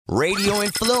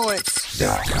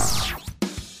RadioInfluence.com.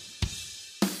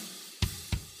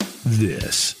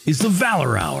 This is the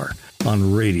Valor Hour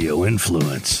on Radio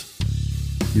Influence.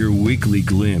 Your weekly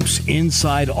glimpse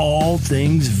inside all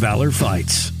things Valor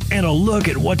fights and a look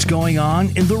at what's going on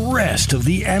in the rest of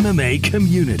the MMA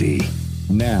community.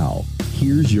 Now,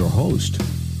 here's your host,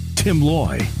 Tim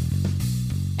Loy.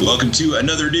 Welcome to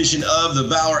another edition of the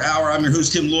Valor Hour. I'm your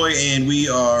host, Tim Loy, and we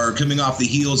are coming off the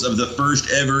heels of the first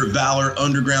ever Valor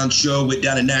Underground show. Went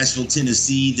down in Nashville,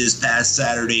 Tennessee this past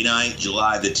Saturday night,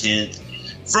 July the 10th,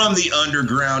 from the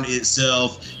Underground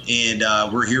itself. And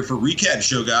we're here for a recap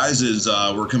show, guys, as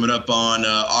we're coming up on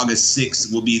August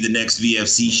 6th will be the next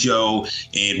VFC show,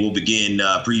 and we'll begin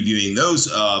previewing those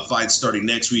fights starting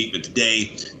next week. But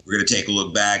today, we're going to take a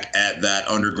look back at that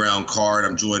Underground card.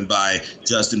 I'm joined by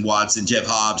Justin Watson, Jeff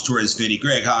Hobbs, Torres Finney,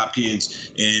 Greg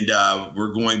Hopkins, and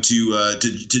we're going to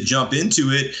jump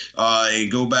into it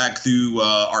and go back through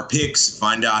our picks,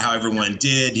 find out how everyone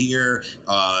did here.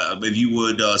 If you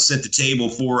would set the table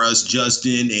for us,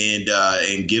 Justin, and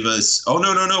give us. Oh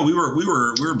no, we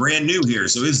were brand new here,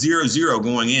 so it's 0-0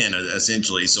 going in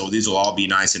essentially. So these will all be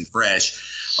nice and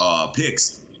fresh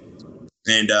picks.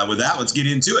 And with that, let's get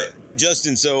into it.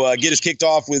 Justin, so get us kicked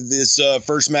off with this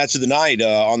first match of the night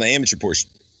on the amateur portion.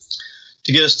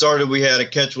 To get us started, we had a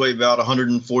catchweight bout,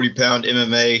 140-pound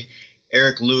MMA.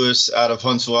 Eric Lewis out of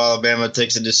Huntsville, Alabama,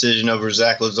 takes a decision over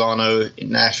Zach Lozano in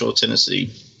Nashville,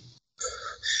 Tennessee.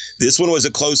 This one was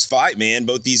a close fight, man.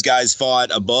 Both these guys fought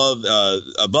above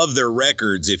their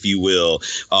records, if you will.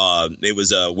 It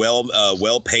was a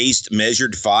well-paced,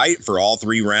 measured fight for all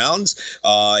three rounds.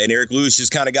 And Eric Lewis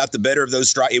just kind of got the better of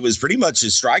those It was pretty much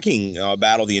a striking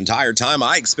battle the entire time.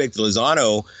 I expected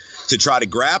Lozano to try to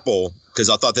grapple because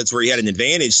I thought that's where he had an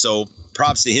advantage. So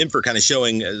props to him for kind of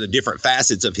showing the different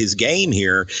facets of his game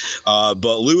here.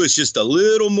 But Lewis just a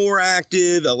little more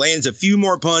active, lands a few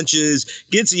more punches,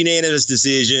 gets a unanimous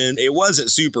decision. It wasn't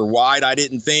super wide, I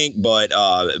didn't think, but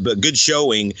good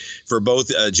showing for both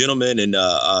gentlemen, and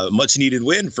much needed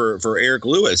win for Eric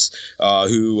Lewis,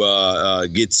 who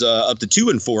gets up to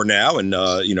 2-4 now, and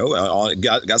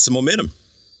got some momentum.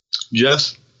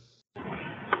 Jeff?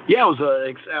 Yeah, it was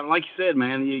like you said,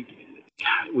 man.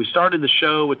 We started the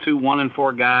show with 2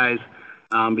 1-4 guys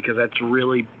because that's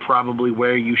really probably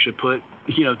where you should put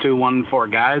 2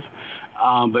 1-4 guys.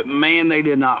 But man, they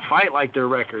did not fight like their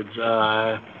records.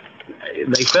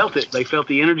 They felt it. They felt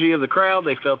the energy of the crowd.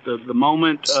 They felt the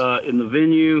moment in the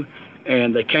venue,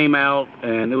 and they came out,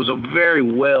 and it was a very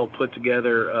well put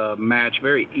together match,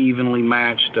 very evenly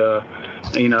matched.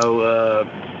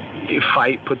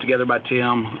 Fight put together by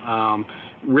Tim.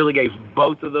 Really gave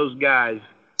both of those guys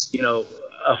a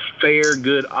fair,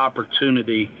 good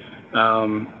opportunity,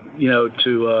 to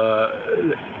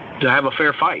have a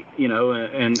fair fight,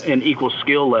 and equal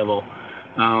skill level.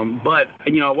 But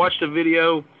I watched a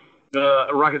video,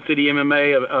 Rocket City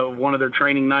MMA, of one of their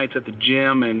training nights at the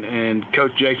gym, and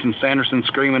Coach Jason Sanderson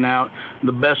screaming out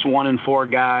the best 1-4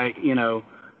 guy, in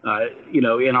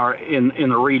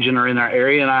the region or in our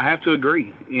area, and I have to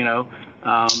agree,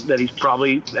 that he's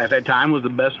probably at that time was the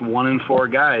best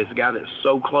 1-4 guy. He's a guy that's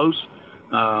so close,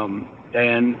 and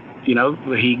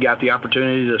he got the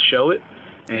opportunity to show it,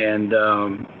 and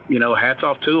hats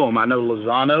off to him. I know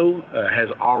Lozano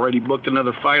has already booked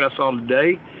another fight I saw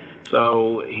today,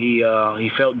 so he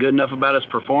felt good enough about his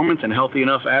performance and healthy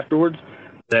enough afterwards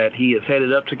that he is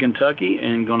headed up to Kentucky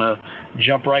and gonna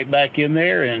jump right back in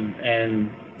there,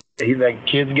 and that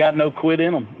kid's got no quit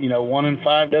in him.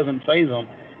 1-5 doesn't faze him.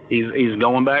 He's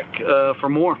going back for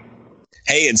more.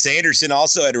 Hey, and Sanderson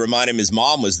also had to remind him his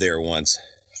mom was there once.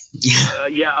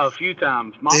 Yeah, a few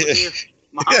times. Mom's here.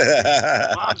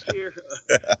 Mom's here.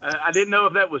 I didn't know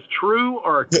if that was true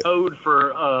or a code for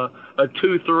a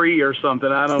 2-3 or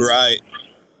something. I don't know. Right.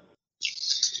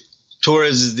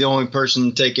 Torres is the only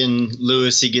person taking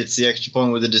Lewis. He gets the extra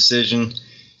point with a decision.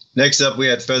 Next up, we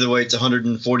had featherweights,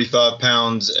 145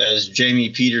 pounds, as Jamie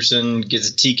Peterson gets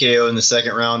a TKO in the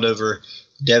second round over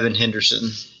Devin Henderson.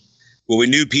 Well, we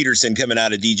knew Peterson coming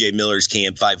out of DJ Miller's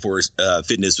camp, Fight Force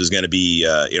Fitness, was going to be,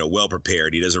 well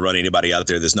prepared. He doesn't run anybody out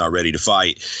there that's not ready to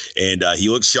fight. And he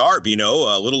looks sharp, a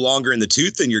little longer in the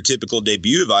tooth than your typical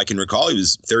debut. If I can recall, he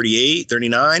was 38,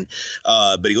 39.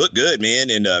 But he looked good, man,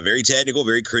 and very technical,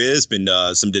 very crisp, and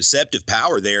some deceptive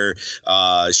power there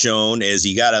shown as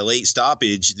he got a late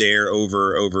stoppage there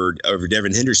over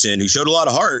Devin Henderson, who showed a lot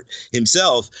of heart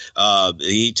himself.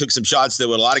 He took some shots that a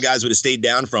lot of guys would have stayed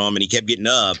down from, and he kept getting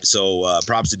up. So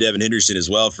props to Devin Henderson as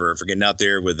well for getting out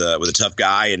there with a tough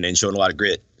guy and showing a lot of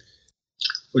grit.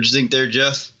 What'd you think there,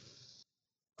 Jeff?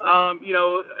 Like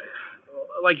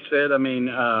you said, I mean,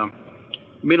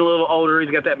 being a little older,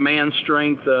 he's got that man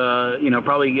strength.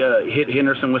 Probably hit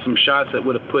Henderson with some shots that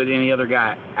would have put any other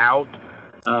guy out.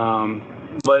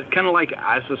 But kind of like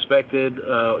I suspected,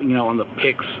 on the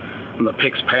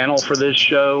picks panel for this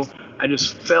show, I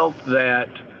just felt that,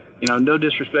 no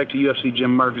disrespect to UFC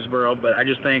Jim Murfreesboro, but I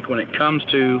just think when it comes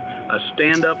to a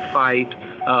stand-up fight,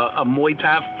 a Muay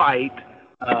Thai fight,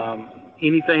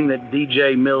 anything that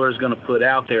DJ Miller is going to put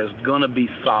out there is going to be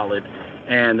solid,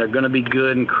 and they're going to be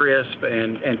good and crisp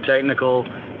and technical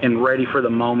and ready for the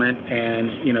moment.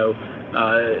 And,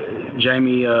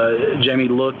 Jamie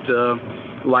looked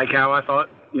like how I thought,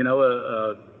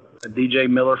 a DJ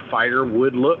Miller fighter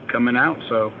would look coming out.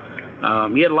 So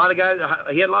he had a lot of guys.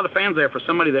 He had a lot of fans there for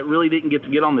somebody that really didn't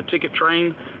get on the ticket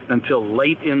train until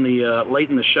late in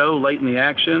the show, late in the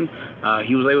action.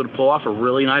 He was able to pull off a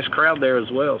really nice crowd there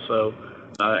as well. So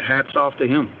hats off to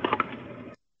him.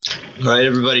 All right,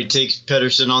 everybody takes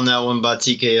Pedersen on that one by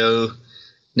TKO.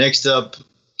 Next up,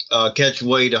 catch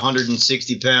weight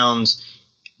 160 pounds.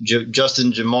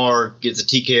 Justin Jamar gets a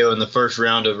TKO in the first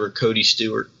round over Cody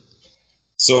Stewart.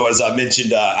 So as I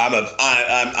mentioned, I'm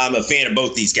a fan of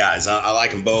both these guys. I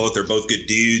like them both. They're both good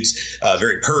dudes,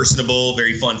 very personable,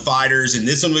 very fun fighters. And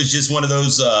this one was just one of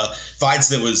those fights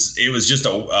that was just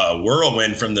a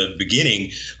whirlwind from the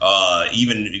beginning.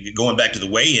 Even going back to the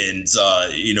weigh-ins,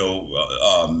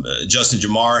 Justin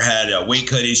Jamar had a weight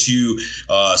cut issue,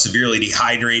 severely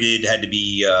dehydrated, had to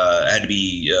be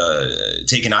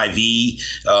taken IV,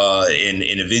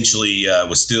 and eventually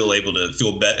was still able to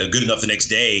feel good enough the next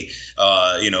day.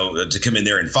 To come in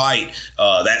there and fight.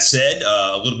 That said,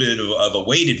 a little bit of a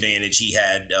weight advantage he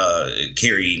had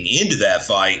carrying into that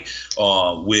fight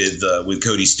with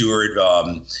Cody Stewart.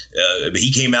 But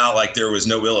he came out like there was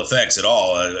no ill effects at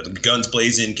all. Guns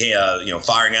blazing,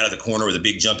 firing out of the corner with a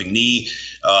big jumping knee,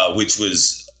 which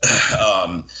was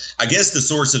I guess the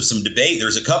source of some debate.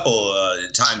 There's a couple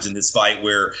times in this fight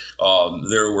where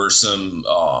there were some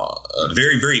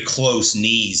very, very close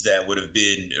knees that would have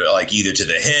been like either to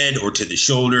the head or to the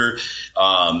shoulder.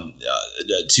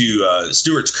 To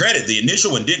Stewart's credit, the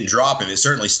initial one didn't drop him. It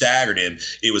certainly staggered him.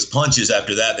 It was punches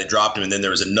after that dropped him, and then there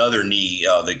was another knee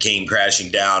that came crashing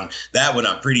down. That one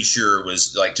I'm pretty sure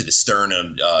was like to the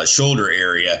sternum, shoulder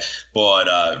area, but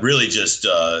really just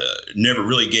never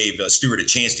really gave Stewart a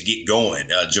chance to get going.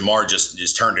 Jamar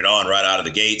just turned it on right out of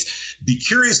the gates. Be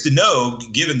curious to know,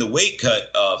 given the weight cut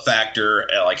factor,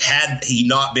 had he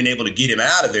not been able to get him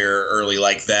out of there early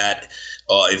like that,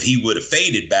 if he would have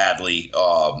faded badly,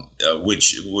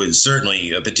 which was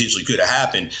certainly potentially could have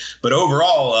happened. But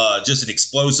overall, just an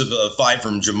explosive fight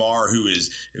from Jamar, who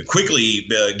is quickly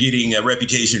getting a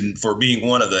reputation for being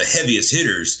one of the heaviest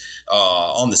hitters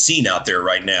on the scene out there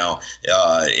right now.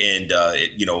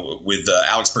 With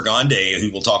Alex Burgande,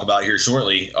 who we'll talk about here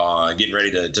shortly, getting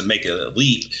ready to make a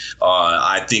leap,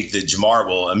 I think that Jamar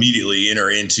will immediately enter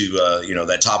into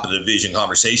that top of the division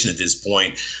conversation at this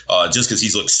point, just because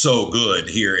he's looked so good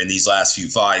here in these last few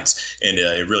fights, and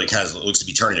it really kind of looks to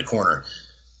be turning a corner.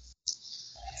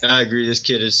 I agree. This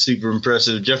kid is super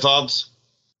impressive. Jeff Hobbs?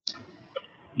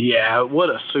 Yeah, what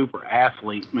a super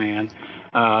athlete, man.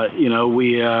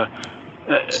 We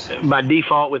by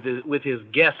default with his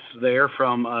guests there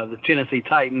from the Tennessee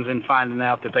Titans and finding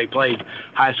out that they played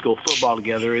high school football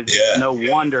together, it's no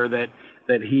wonder that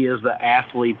he is the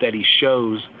athlete that he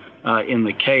shows in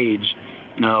the cage.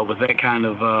 With that kind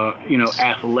of,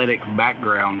 athletic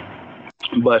background.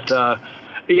 But,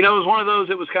 it was one of those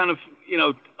that was kind of,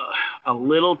 a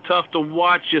little tough to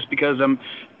watch just because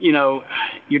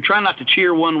you're trying not to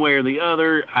cheer one way or the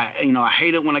other. I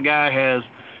hate it when a guy has,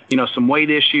 some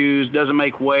weight issues, doesn't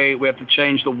make weight. We have to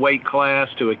change the weight class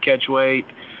to a catch weight,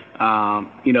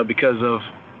 because of,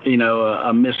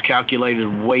 a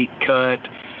miscalculated weight cut.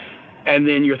 And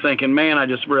then you're thinking, man, I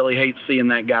just really hate seeing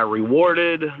that guy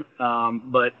rewarded.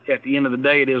 But at the end of the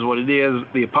day, it is what it is.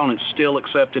 The opponent still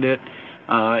accepted it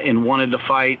and wanted to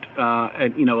fight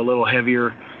at, a little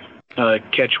heavier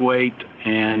catch weight.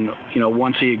 And,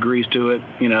 once he agrees to it,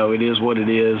 it is what it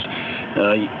is.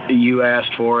 You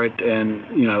asked for it, and,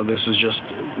 this is just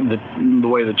the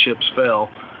way the chips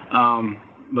fell.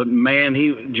 But, man,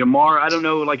 Jamar, I don't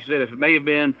know, like you said, if it may have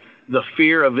been the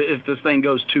fear of if this thing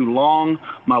goes too long,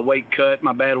 my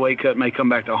bad weight cut may come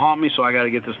back to haunt me, so I got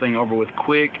to get this thing over with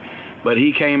quick. But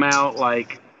he came out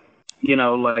like an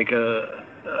old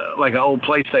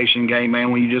PlayStation game,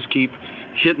 man, when you just keep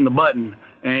hitting the button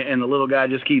and the little guy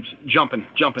just keeps jumping.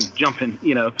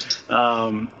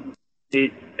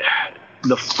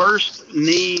 The first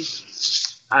knee,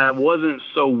 I wasn't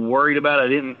so worried about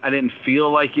it. I didn't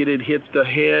feel like it had hit the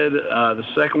head. The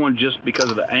second one, just because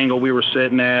of the angle we were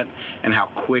sitting at and how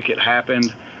quick it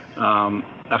happened,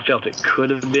 I felt it could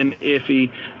have been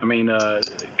iffy. I mean,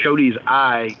 Cody's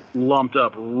eye lumped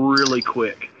up really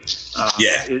quick.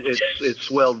 It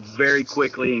swelled very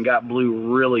quickly and got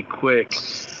blue really quick,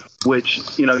 which,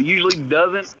 usually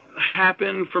doesn't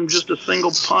happen from just a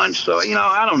single punch. So,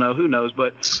 I don't know. Who knows?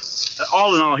 But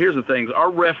all in all, here's the things.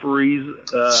 Our referees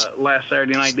last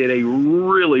Saturday night did a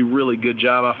really, really good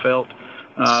job, I felt.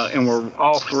 And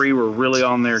all three were really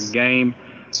on their game.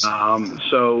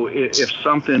 So if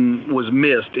something was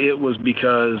missed, it was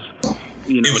because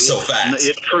it was so fast.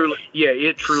 It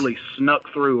truly snuck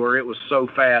through, or it was so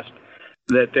fast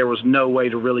that there was no way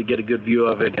to really get a good view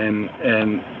of it and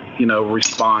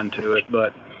respond to it.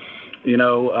 But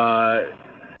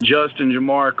Justin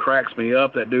Jamar cracks me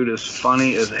up. That dude is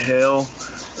funny as hell.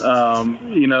 He's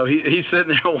sitting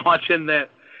there watching that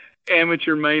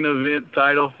amateur main event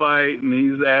title fight, and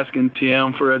he's asking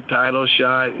Tim for a title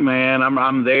shot. Man,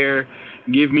 I'm there.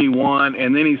 Give me one.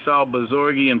 And then he saw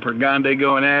Bazorgi and Pergande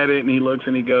going at it, and he looks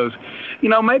and he goes,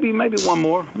 maybe one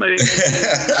more. Maybe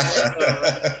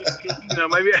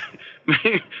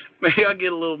I'll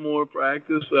get a little more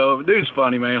practice. So, dude's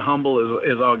funny, man. Humble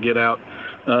as all get out.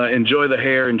 Enjoy the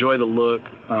hair, enjoy the look,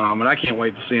 and I can't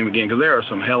wait to see him again because there are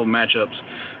some hell of matchups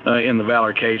in the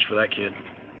Valor cage for that kid.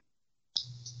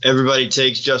 Everybody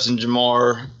takes Justin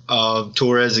Jamar.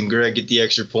 Torres and Greg get the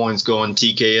extra points going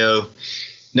TKO.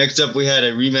 Next up, we had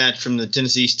a rematch from the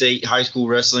Tennessee State High School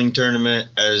Wrestling Tournament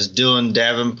as Dylan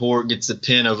Davenport gets the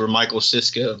pin over Michael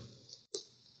Sisko.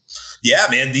 Yeah,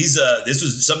 man, this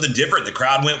was something different. The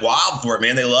crowd went wild for it,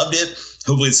 man. They loved it.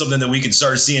 Hopefully it's something that we can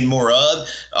start seeing more of.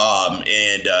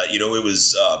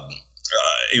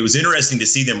 It was interesting to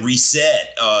see them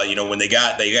reset, when they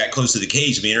got close to the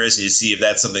cage. It'd be interesting to see if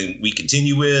that's something we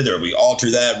continue with or we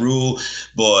alter that rule.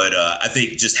 But I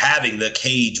think just having the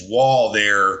cage wall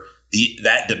there,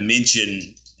 that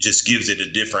dimension just gives it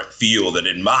a different feel that,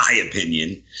 in my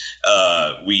opinion,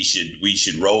 we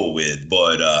should roll with.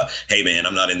 But hey, man,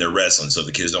 I'm not in there wrestling, so if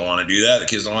the kids don't want to do that, the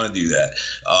kids don't want to do that.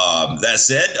 That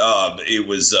said,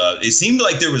 it seemed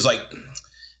like there was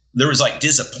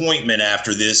disappointment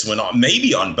after this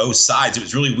maybe on both sides. It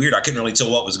was really weird. I couldn't really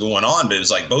tell what was going on, but it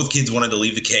was like both kids wanted to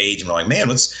leave the cage and we're like, man,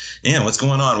 what's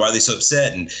going on? Why are they so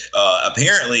upset? And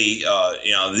apparently,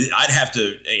 I'd have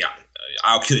to,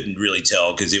 I couldn't really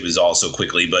tell because it was all so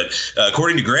quickly. But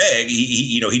according to Greg,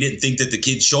 he didn't think that the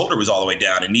kid's shoulder was all the way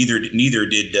down, and neither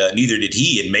did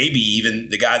he. And maybe even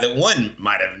the guy that won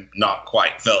might have not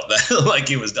quite felt that like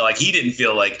it was like he didn't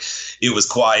feel like it was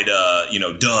quite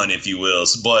done, if you will.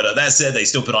 But that said, they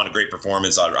still put on a great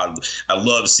performance. I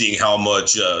love seeing how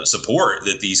much support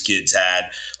that these kids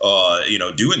had,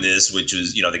 doing this, which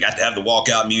was they got to have the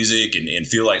walkout music and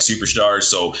feel like superstars.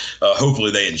 So hopefully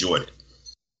they enjoyed it.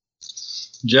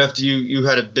 Jeff, you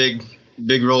had a big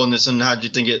role in this, and how did you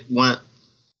think it went?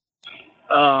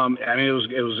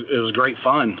 It was great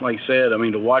fun. Like I said,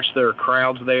 to watch their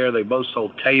crowds there. They both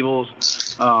sold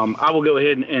tables. I will go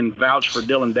ahead and vouch for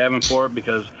Dylan Davenport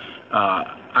because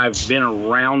I've been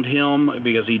around him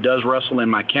because he does wrestle in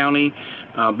my county.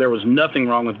 There was nothing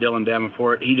wrong with Dylan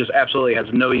Davenport. He just absolutely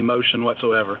has no emotion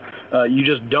whatsoever. You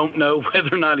just don't know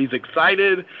whether or not he's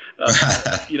excited,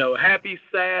 happy,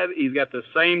 sad. He's got the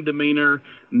same demeanor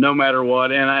no matter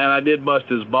what. And I did bust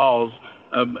his balls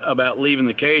about leaving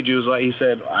the cage. He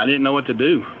said, I didn't know what to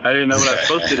do. I didn't know what I was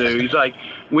supposed to do. He's like,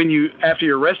 after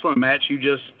your wrestling match, you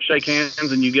just shake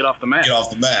hands and you get off the mat. Get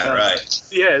off the mat, right.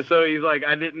 Yeah, so he's like,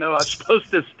 I didn't know I was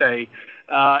supposed to stay.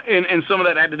 And some of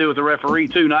that had to do with the referee,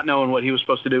 too, not knowing what he was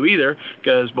supposed to do either,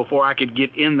 because before I could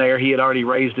get in there, he had already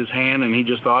raised his hand, and he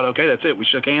just thought, okay, that's it. We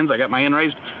shook hands. I got my hand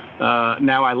raised.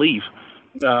 Now I leave.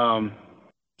 It was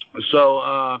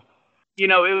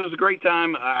a great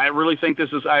time. I really think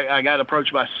I got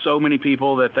approached by so many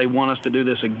people that they want us to do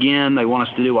this again. They want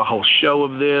us to do a whole show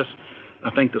of this. I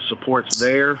think the support's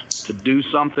there to do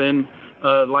something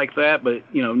like that, but,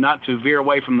 not to veer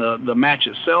away from the match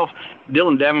itself.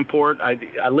 Dylan Davenport, I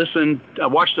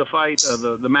watched the fight,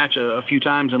 the match a few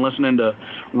times and listening to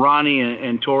Ronnie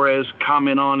and Torres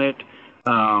comment on it.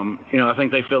 I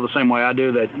think they feel the same way I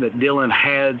do, that Dylan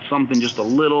had something just a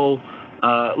little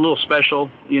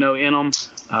special, in him,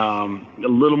 a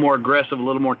little more aggressive, a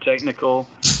little more technical.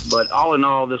 But all in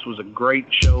all, this was a great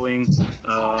showing.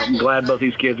 I'm glad both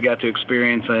these kids got to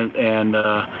experience it, and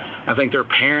I think their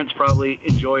parents probably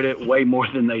enjoyed it way more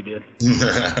than they did.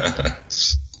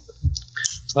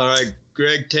 All right,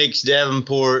 Greg takes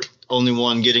Davenport, only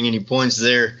one getting any points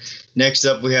there. Next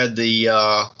up, we had the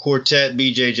Quartet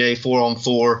BJJ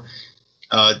 4-on-4.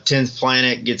 10th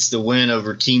Planet gets the win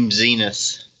over Team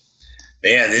Zenith.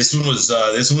 Man, this one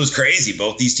was crazy.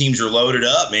 Both these teams are loaded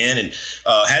up, man, and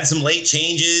had some late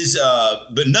changes,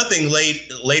 but nothing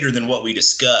later than what we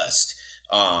discussed.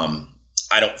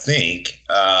 I don't think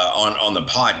on the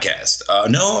podcast.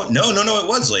 No, it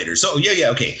was later. So yeah,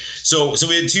 okay. So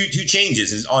we had two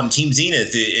changes on Team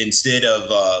Zenith. Instead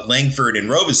of Langford and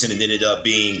Robeson, it ended up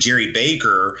being Jerry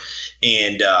Baker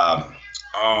and.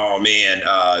 Oh man!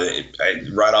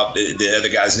 Right off the other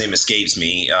guy's name escapes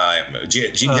me.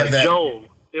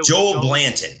 Joel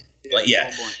Blanton.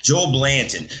 Yeah, Joel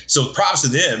Blanton. So props to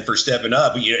them for stepping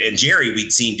up. And Jerry,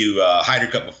 we'd seen do Hydro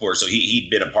Cup before, so he'd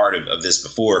been a part of this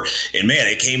before. And man,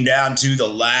 it came down to the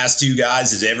last two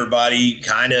guys, as everybody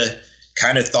kind of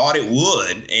thought it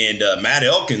would. And Matt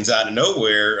Elkins out of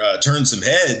nowhere turned some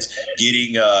heads,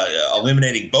 getting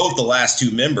eliminating both the last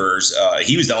two members.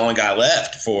 He was the only guy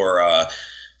left for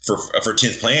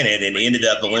 10th Planet, and ended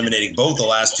up eliminating both the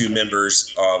last two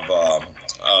members of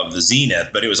the Zenith.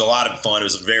 But it was a lot of fun. It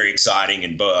was very exciting,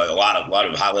 and a lot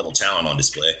of high level talent on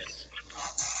display.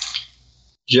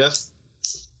 Jeff?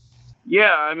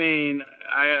 Yeah, I mean,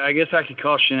 I guess I could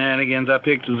call shenanigans. I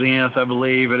picked the Zenith, I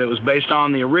believe, and it was based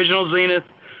on the original Zenith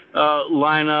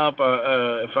lineup.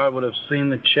 If I would have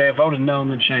seen if I would have known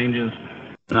the changes,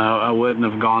 I wouldn't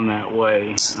have gone that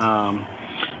way.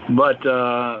 But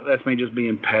that's me just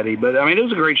being petty. But, I mean, it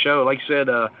was a great show. Like you said,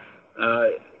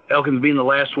 Elkins being the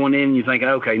last one in, you're thinking,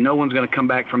 okay, no one's going to come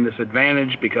back from this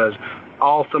advantage, because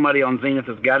all somebody on Zenith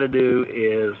has got to do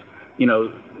is,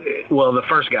 the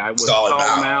first guy would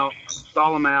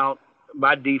stall him out.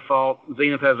 By default,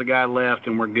 Zenith has a guy left,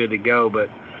 and we're good to go. But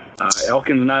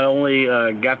Elkins not only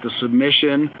got the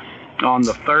submission on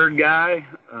the third guy,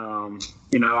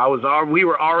 we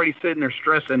were already sitting there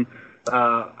stressing,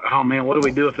 oh man, what do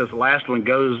we do if this last one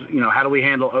goes? How do we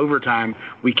handle overtime?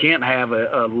 We can't have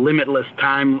a limitless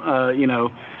time,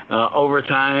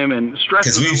 overtime, and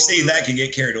stressing. Because we've seen that can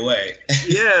get carried away.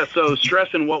 Yeah, so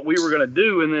stressing what we were going to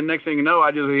do, and then next thing you know,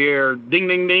 I just hear ding,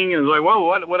 ding, ding, and it's like, whoa,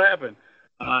 what happened?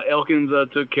 Elkins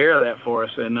took care of that for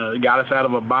us and got us out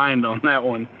of a bind on that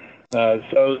one.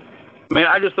 So, man,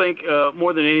 I just think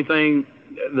more than anything,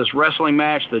 this wrestling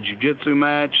match, the jiu-jitsu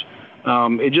match,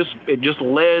 it just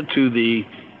led to the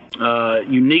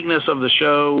uniqueness of the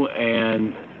show,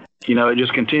 and it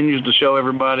just continues to show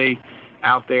everybody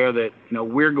out there that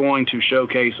we're going to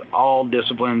showcase all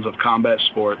disciplines of combat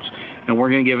sports, and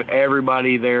we're going to give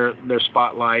everybody their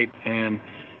spotlight. And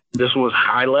this was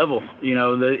high level.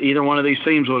 Either one of these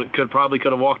teams could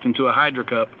have walked into a Hydro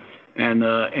Cup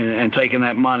and taken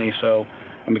that money. So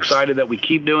I'm excited that we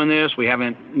keep doing this. We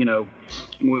haven't,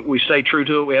 we stay true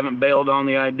to it. We haven't bailed on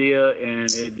the idea.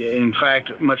 And in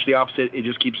fact, much the opposite. It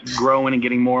just keeps growing and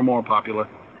getting more and more popular.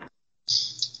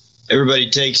 Everybody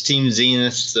takes Team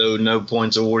Zenith, so no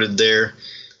points awarded there.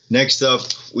 Next up,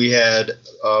 we had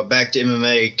back to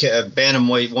MMA,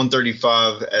 bantamweight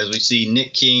 135, as we see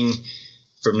Nick King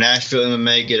from Nashville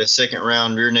MMA get a second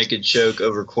round rear naked choke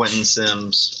over Quentin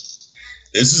Sims.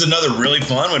 This is another really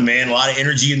fun one, man. A lot of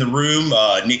energy in the room.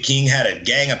 Nick King had a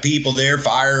gang of people there,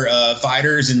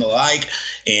 fighters and the like.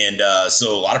 And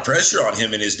so a lot of pressure on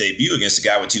him in his debut against a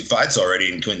guy with 2 fights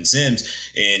already in Quentin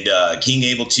Sims. And King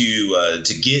able to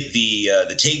get the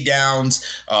takedowns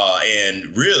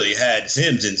and really had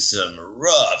Sims in some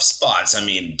rough spots. I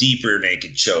mean, deeper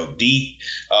naked choke, deep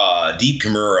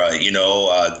Kimura,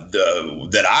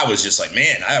 that I was just like,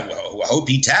 man, I hope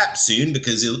he taps soon,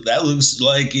 because that looks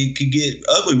like it could get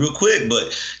ugly real quick.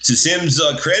 But to Sims'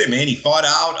 credit, man, he fought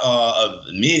out of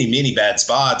many bad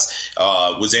spots,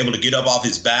 was able to get up off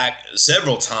his back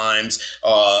several times.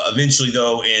 Eventually,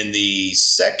 though, in the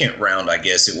second round, I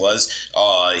guess it was,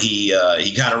 he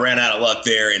kind of ran out of luck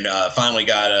there, and finally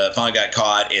got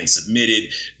caught and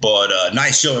submitted. But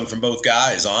nice showing from both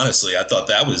guys. Honestly, I thought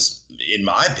that was, in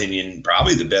my opinion,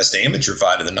 probably the best amateur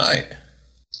fight of the night.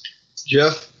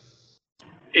 Jeff?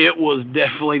 It was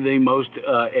definitely the most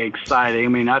exciting. I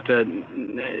mean, not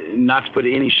to put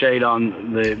any shade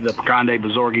on the Picande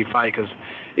Bazorgi fight, because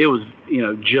it was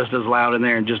just as loud in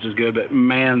there and just as good. But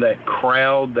man, that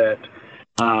crowd that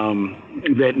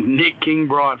Nick King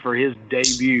brought for his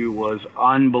debut was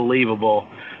unbelievable.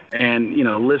 And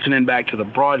listening back to the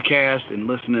broadcast and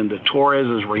listening to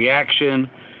Torres's reaction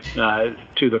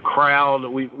to the crowd,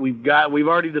 we've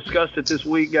already discussed it this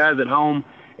week, guys at home.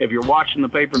 If you're watching the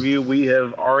pay-per-view, we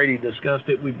have already discussed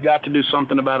it. We've got to do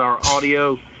something about our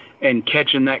audio and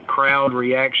catching that crowd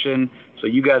reaction, so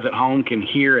you guys at home can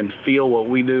hear and feel what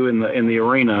we do in the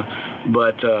arena.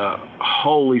 But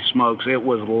holy smokes, it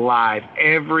was live.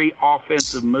 Every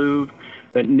offensive move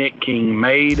that Nick King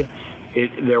made,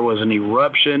 there was an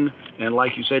eruption. And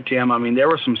like you said, Tim, I mean, there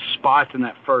were some spots in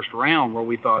that first round where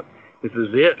we thought, This is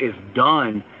it. It's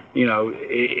done.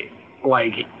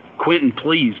 Like, Quentin,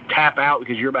 please tap out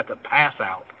because you're about to pass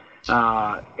out.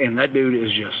 And that dude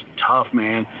is just tough,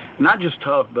 man. Not just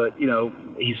tough, but,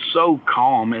 he's so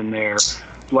calm in there.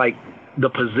 Like, the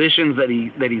positions that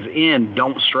he's in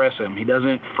don't stress him. He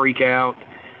doesn't freak out.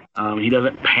 He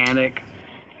doesn't panic.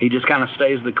 He just kind of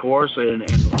stays the course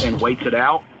and waits it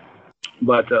out.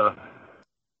 But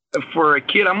for a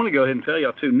kid, I'm going to go ahead and tell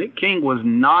y'all, too, Nick King was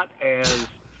not as,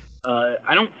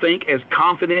 I don't think, as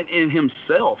confident in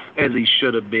himself as he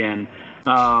should have been.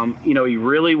 He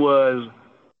really was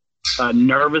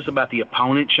nervous about the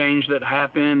opponent change that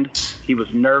happened. He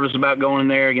was nervous about going in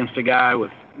there against a guy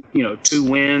with, 2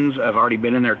 wins. I've already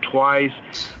been in there twice.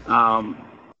 I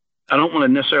don't want to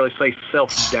necessarily say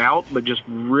self-doubt, but just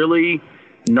really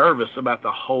nervous about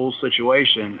the whole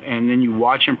situation. And then you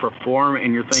watch him perform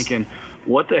and you're thinking,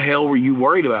 what the hell were you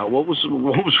worried about? What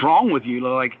was wrong with you?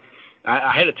 Like,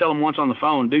 I had to tell him once on the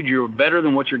phone, dude, you're better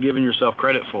than what you're giving yourself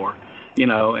credit for.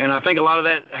 And I think a lot of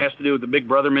that has to do with the big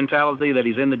brother mentality, that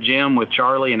he's in the gym with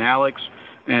Charlie and Alex,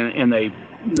 and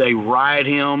they ride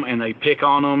him and they pick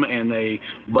on him and they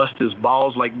bust his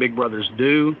balls like big brothers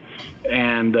do.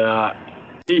 And,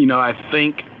 I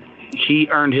think he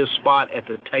earned his spot at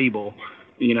the table,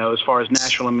 as far as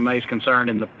Nashville MMA is concerned,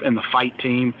 in the fight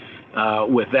team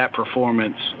with that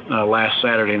performance last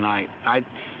Saturday night.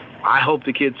 I hope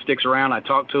the kid sticks around. I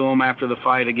talked to him after the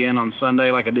fight again on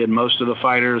Sunday, like I did most of the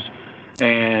fighters.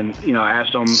 And, I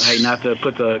asked him, hey, not to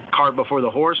put the cart before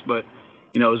the horse, but,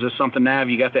 is this something now? Have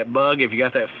you got that bug? Have you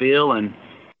got that feel? And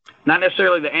not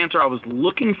necessarily the answer I was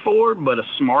looking for, but a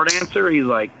smart answer. He's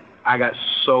like, I got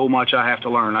so much I have to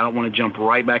learn. I don't want to jump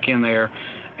right back in there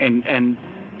and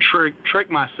trick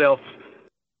myself.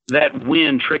 That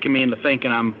win tricking me into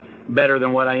thinking I'm better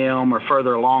than what I am or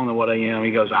further along than what I am.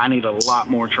 He goes, I need a lot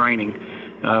more training.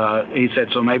 He said,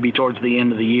 so maybe towards the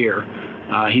end of the year.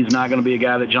 He's not going to be a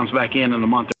guy that jumps back in a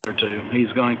month or two.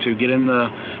 He's going to get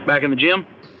back in the gym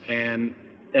and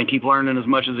keep learning as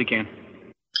much as he can.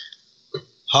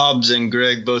 Hobbs and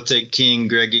Greg both take King.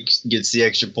 Greg gets the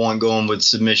extra point going with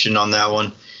submission on that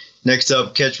one. Next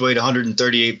up, catchweight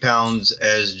 138 pounds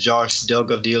as Josh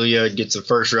Delgadillo gets a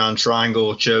first-round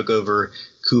triangle choke over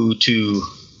Ku2.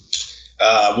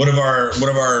 One of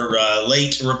our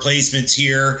late replacements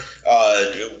here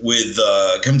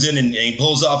comes in and he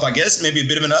pulls off, I guess, maybe a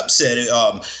bit of an upset.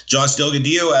 Josh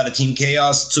Delgadillo out of Team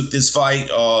Chaos took this fight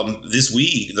this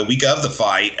week, the week of the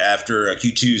fight, after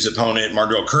Q2's opponent,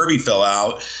 Margot Kirby, fell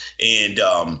out. And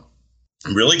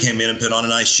really came in and put on a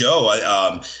nice show.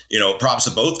 Props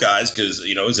to both guys because,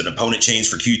 it was an opponent change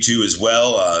for Q2 as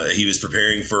well. He was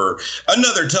preparing for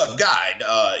another tough guy.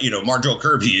 Marjo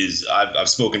Kirby I've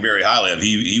spoken very highly of.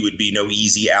 He would be no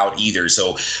easy out either.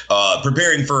 So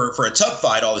preparing for a tough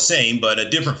fight all the same, but a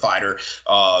different fighter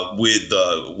with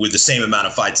the same amount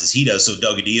of fights as he does. So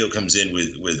Delgadillo comes in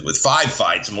with 5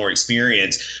 fights, more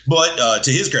experience. But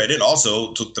to his credit,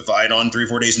 also took the fight on 3 or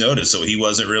 4 days notice. So he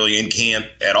wasn't really in camp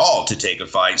at all to take a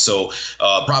fight. So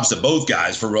props to both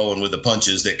guys for rolling with the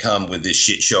punches that come with this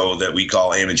shit show that we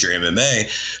call amateur MMA.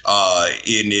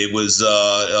 And it was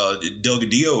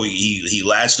Delgadillo. He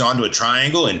latched onto a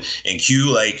triangle and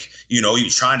Q, he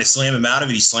was trying to slam him out of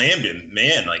it. He slammed him,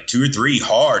 man, like 2 or 3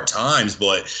 hard times.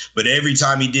 But every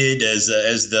time he did, as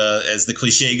the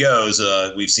cliche goes,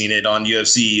 we've seen it on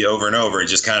UFC over and over. It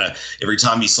just kind of, every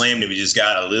time he slammed him, he just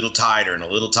got a little tighter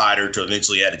to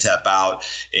eventually had to tap out.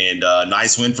 And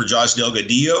nice win for Josh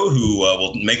Delgadillo, who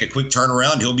will make a quick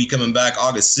turnaround. He'll be coming back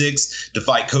August 6th to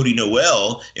fight Cody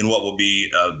Noel in what will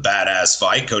be a badass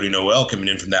fight. Cody Noel coming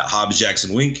in from that Hobbs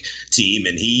Jackson Wink team,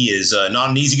 and he is not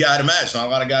an easy guy to match. Not a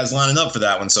lot of guys lining up for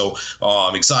that one. So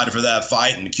I'm excited for that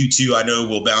fight. And Q2, I know,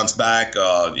 will bounce back.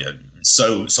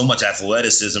 So much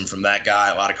athleticism from that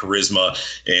guy, a lot of charisma,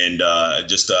 and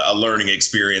just a learning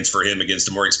experience for him against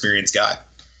a more experienced guy.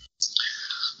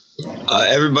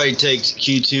 Everybody takes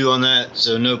Q2 on that,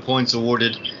 so no points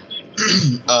awarded.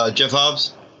 Jeff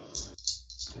Hobbs?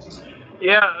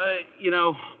 Yeah, I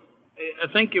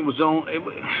think it was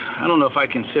I don't know if I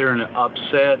consider it an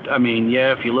upset. I mean,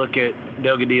 yeah, if you look at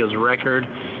Delgadillo's record,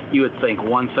 you would think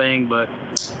one thing, but,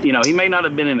 he may not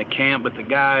have been in a camp, but the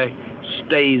guy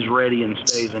stays ready and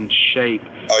stays in shape.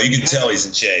 Oh, you can tell he's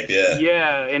in shape, yeah.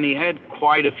 Yeah, and he had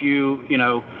quite a few,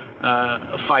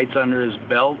 fights under his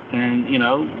belt, and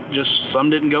just some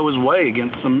didn't go his way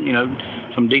against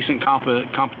some decent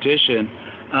competition.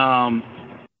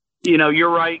 You're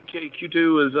right.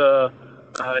 Q2 was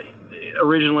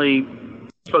originally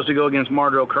supposed to go against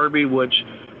Margot Kirby, which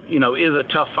is a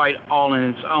tough fight all in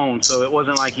its own. So it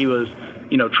wasn't like he was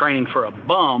training for a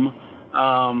bum.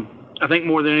 I think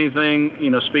more than anything,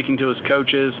 speaking to his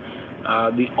coaches,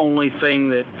 the only thing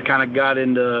that kind of got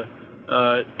into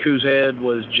Ku's head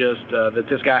was just that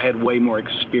this guy had way more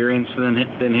experience than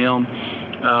him,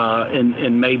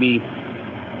 and maybe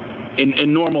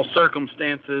in normal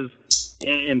circumstances,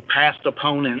 in past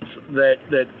opponents that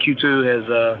Q2 has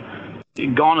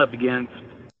gone up against,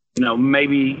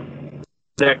 maybe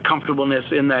that comfortableness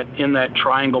in that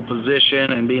triangle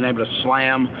position and being able to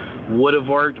slam would have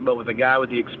worked, but with a guy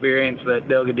with the experience that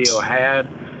Delgadillo had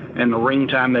and the ring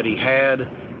time that he had,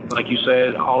 like you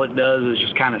said, all it does is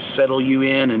just kind of settle you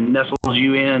in and nestles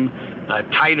you in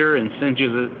tighter and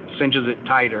cinches it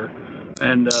tighter.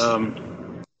 And all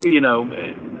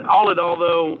in all,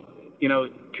 though,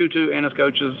 Kutu and his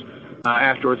coaches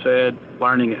afterwards said,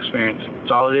 learning experience.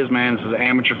 That's all it is, man. This is an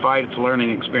amateur fight. It's a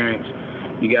learning experience.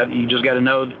 You just got to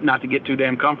know not to get too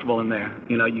damn comfortable in there.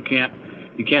 You can't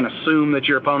assume that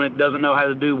your opponent doesn't know how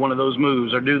to do one of those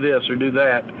moves or do this or do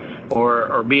that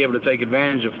or be able to take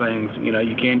advantage of things.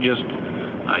 You can't just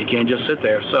sit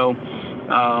there. So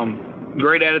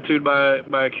great attitude by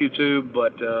Q2,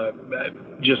 but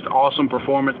just awesome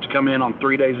performance to come in on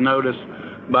 3 days' notice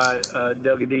by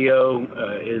Delgadillo.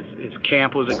 His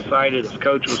camp was excited. His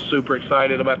coach was super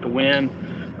excited about the win.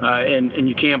 And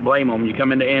you can't blame them. You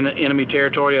come into enemy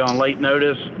territory on late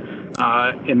notice.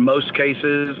 In most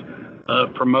cases,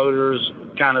 promoters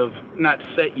kind of not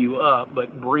set you up,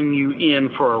 but bring you in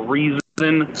for a reason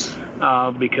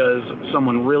because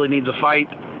someone really needs a fight,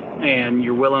 and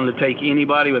you're willing to take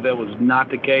anybody. But that was not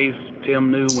the case.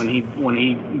 Tim knew when he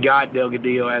got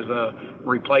Delgadillo as a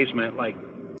replacement, like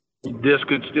this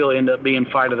could still end up being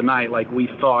fight of the night, like we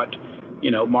thought,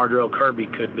 Mardrell Kirby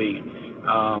could be.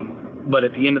 But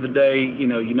at the end of the day,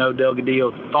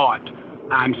 Delgadillo thought,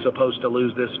 I'm supposed to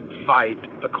lose this fight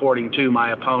according to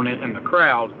my opponent and the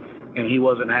crowd, and he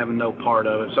wasn't having no part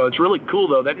of it. So it's really cool,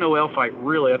 though. That Noel fight,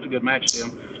 really, that's a good match,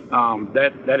 Tim.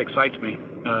 That excites me.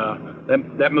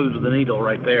 That moves the needle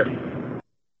right there.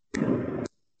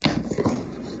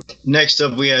 Next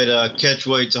up, we had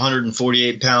catchweights,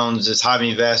 148 pounds, as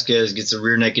Jaime Vasquez gets a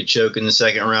rear naked choke in the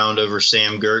second round over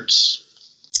Sam Gertz.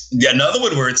 Yeah, another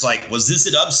one where it's like, was this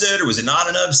an upset or was it not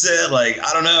an upset? Like,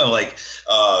 I don't know. Like,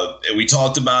 we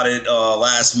talked about it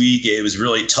last week. It was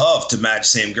really tough to match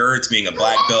Sam Gertz being a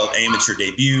black belt amateur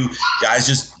debut. Guys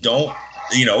just don't,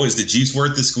 is the juice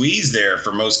worth the squeeze there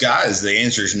for most guys? The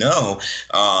answer is no.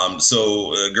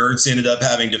 So Gertz ended up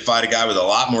having to fight a guy with a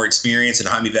lot more experience than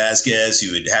Jaime Vasquez,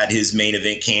 who had his main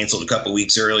event canceled a couple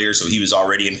weeks earlier, so he was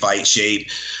already in fight shape.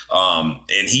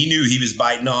 And he knew he was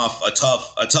biting off a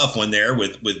tough one there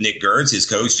with Nick Gertz, his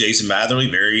coach, Jason Matherly,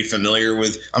 very familiar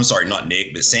with, I'm sorry, not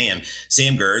Nick, but Sam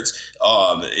Gertz.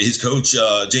 His coach,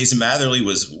 Jason Matherly,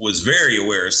 was very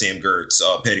aware of Sam Gertz'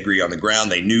 pedigree on the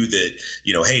ground. They knew that,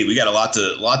 hey, we got a lot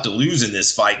to lose in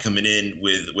this fight coming in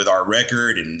with our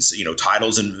record and,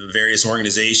 titles in various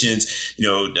organizations,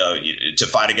 to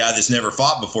fight a guy that's never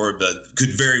fought before, but could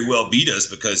very well beat us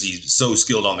because he's so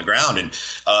skilled on the ground. And,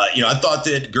 I thought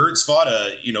that Gertz fought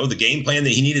the game plan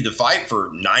that he needed to fight for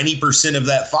 90% of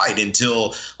that fight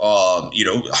until,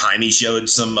 Jaime showed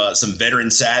some veteran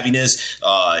savviness.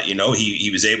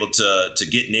 He was able to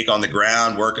get Nick on the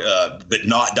ground, work, but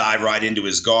not dive right into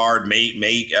his guard.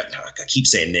 I keep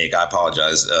saying Nick, I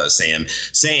apologize, Sam,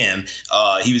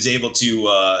 he was able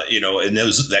to, in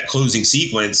that closing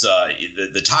sequence,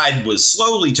 the tide was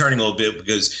slowly turning a little bit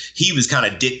because he was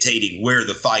kind of dictating where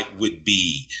the fight would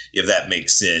be, if that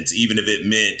makes sense, even if it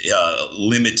meant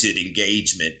limited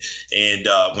engagement. And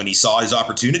when he saw his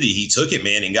opportunity, he took it,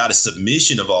 man, and got a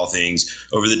submission of all things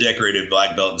over the decorated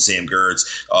black belt and Sam Gertz.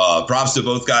 Props to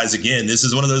both guys again. This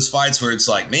is one of those fights where it's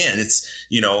like, man, it's,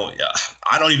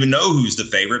 I don't even know who's the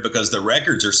favorite because the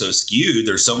records are so skewed.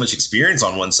 There's so much experience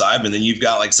on one side, but then you've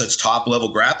got like such top level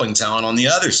grappling talent on the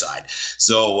other side.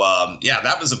 So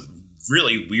that was a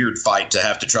really weird fight to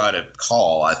have to try to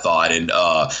call, I thought. And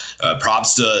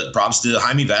props to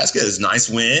Jaime Vasquez. Nice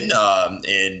win.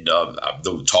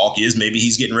 The talk is maybe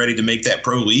he's getting ready to make that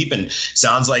pro leap. And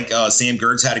sounds like Sam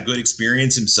Gertz had a good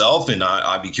experience himself. And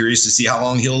I'd be curious to see how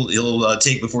long he'll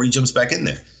take before he jumps back in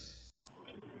there.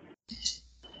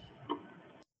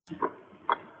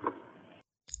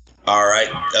 All right,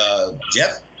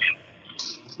 Jeff?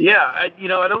 Yeah,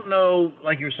 I don't know,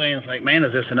 like you were saying, it's like, man,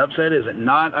 is this an upset? Is it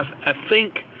not? I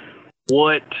think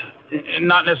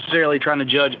not necessarily trying to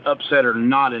judge upset or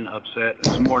not an upset,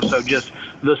 it's more so just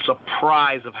the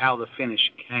surprise of how the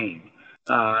finish came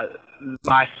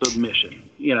by submission.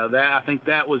 I think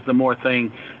that was the more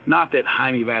thing, not that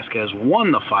Jaime Vasquez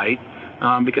won the fight,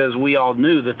 because we all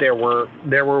knew that there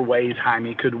were ways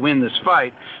Jaime could win this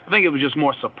fight. I think it was just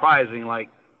more surprising, like,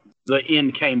 the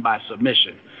end came by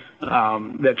submission.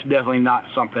 That's definitely not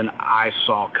something I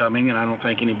saw coming, and I don't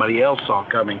think anybody else saw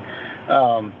coming.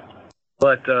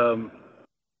 But Sam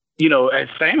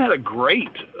had a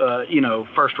great,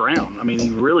 first round. I mean, he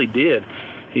really did.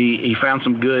 He found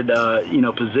some good,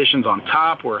 positions on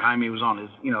top where Jaime was on his,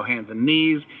 hands and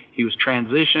knees. He was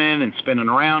transitioning and spinning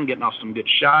around, getting off some good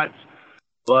shots.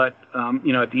 But,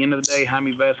 at the end of the day,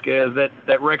 Jaime Vasquez,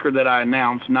 that record that I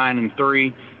announced,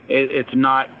 9-3, it's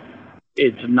not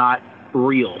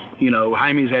real.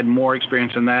 Jaime's had more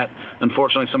experience than that.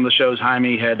 Unfortunately, some of the shows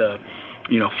Jaime had,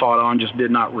 fought on just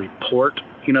did not report,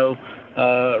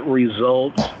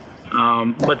 results.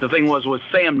 But the thing was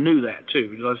Sam knew that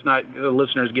too. Let's not the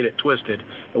listeners get it twisted.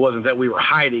 It wasn't that we were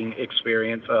hiding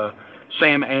experience.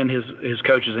 Sam and his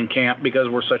coaches in camp, because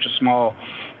we're such a small,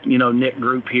 knit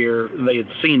group here, they had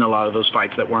seen a lot of those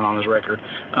fights that weren't on his record.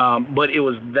 But it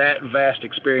was that vast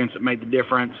experience that made the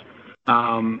difference.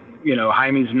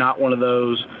 Jaime's not one of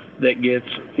those that gets,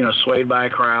 swayed by a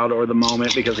crowd or the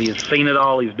moment, because he has seen it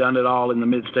all. He's done it all in the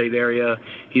mid-state area.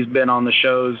 He's been on the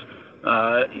shows,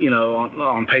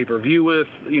 on pay-per-view with,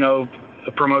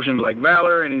 promotions like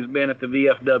Valor, and he's been at the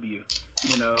VFW,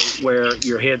 where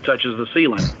your head touches the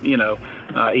ceiling.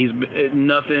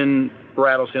 Nothing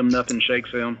rattles him, nothing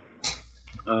shakes him.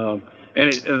 And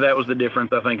that was the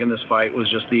difference, I think, in this fight, was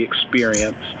just the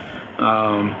experience.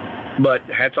 But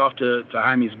hats off to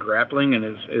Jaime's grappling and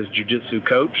his jiu-jitsu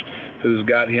coach, who's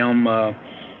got him,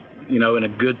 in a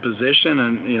good position.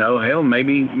 And, hell,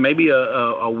 maybe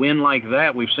a win like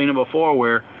that. We've seen it before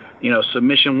where,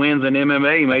 submission wins in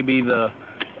MMA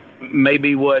may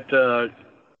be what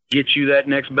gets you that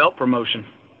next belt promotion.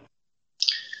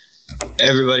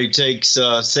 Everybody takes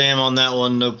Sam on that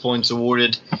one. No points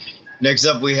awarded. Next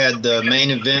up, we had the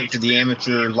main event for the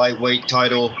amateur lightweight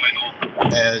title,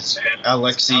 as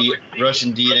Alexei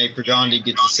Russian DNA Pregandi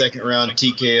gets the second round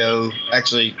TKO,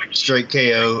 actually straight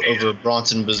KO over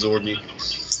Bronson Bazorgi.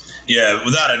 Yeah,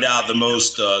 without a doubt,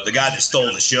 the guy that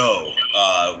stole the show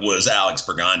was Alex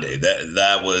Pregandi.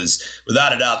 That was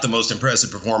without a doubt the most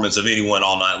impressive performance of anyone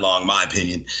all night long, in my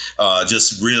opinion.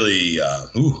 Just really,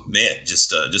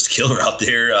 just a killer out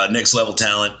there. Next level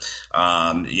talent.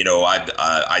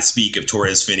 I speak of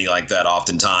Torres Finney like that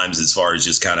oftentimes, as far as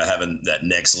just kind of having that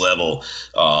next level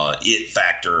it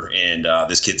factor, and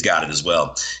this kid's got it as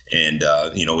well. And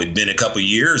it'd been a couple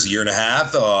years, a year and a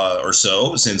half or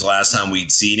so since last time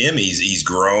we'd seen him. He's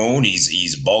grown,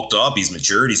 he's bulked up, he's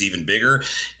matured, he's even bigger,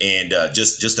 and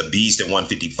just a beast at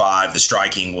 155. The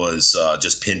striking was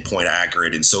just pinpoint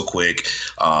accurate and so quick.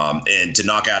 And to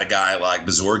knock out a guy like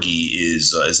Bazorgi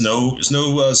is no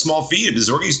small feat.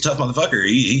 Bazorgi's a tough motherfucker.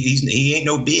 He ain't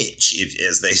no bitch,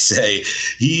 as they say.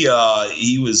 He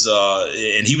was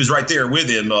right there with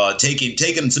him,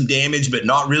 taking some damage, but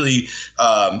not really,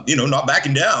 not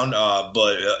backing down.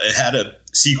 But it had a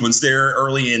sequence there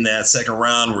early in that second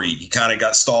round where he kind of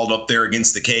got stalled up there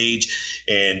against the cage,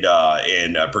 and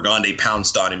Pregandi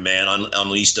pounced on him, man,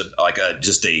 unleashed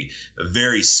just a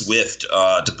very swift,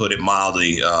 to put it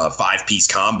mildly, 5-piece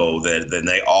combo that then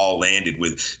they all landed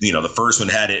with. The first one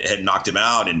had knocked him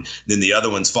out, and then the other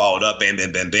ones followed up, bam,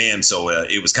 bam, bam, bam. So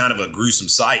it was kind of a gruesome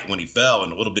sight when he fell,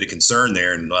 and a little bit of concern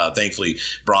there. And thankfully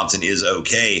Bronson is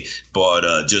okay,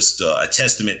 but just a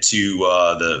testament to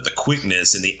the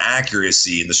quickness and the accuracy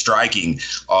and the striking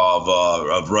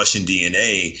of Russian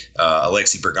DNA,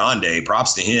 Alexei Pregandi.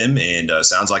 Props to him, and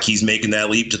sounds like he's making that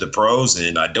leap to the pros,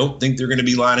 and I don't think they're going to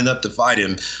be lining up to fight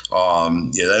him.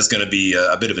 That's going to be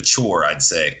a bit of a chore, I'd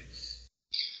say.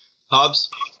 Hobbs?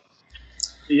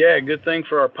 Yeah, good thing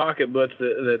for our pocketbooks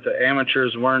that the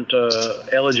amateurs weren't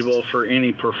eligible for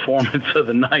any performance of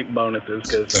the night bonuses,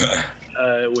 because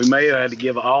we may have had to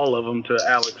give all of them to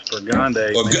Alex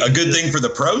Pregandi. Well, a good thing for the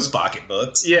pros'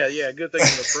 pocketbooks. Yeah, good thing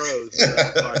for the pros'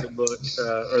 pocketbook,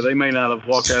 or they may not have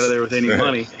walked out of there with any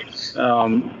money.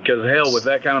 Because hell, with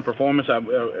that kind of performance,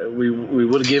 we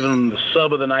would have given him the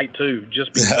sub of the night too,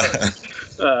 just because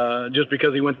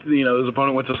he went, his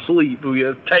opponent went to sleep.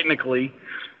 Technically.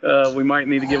 We might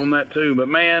need to give him that too. But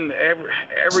man,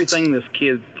 everything this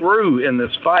kid threw in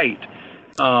this fight,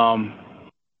 was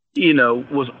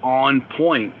on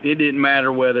point. It didn't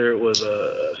matter whether it was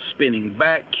a spinning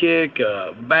back kick,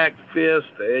 a back fist.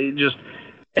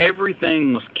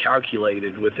 Everything was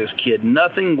calculated with this kid.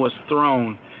 Nothing was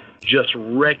thrown just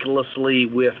recklessly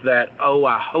with that,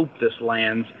 I hope this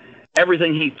lands.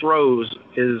 Everything he throws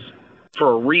is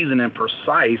for a reason and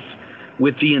precise,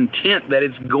 with the intent that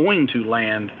it's going to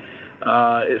land.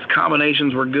 His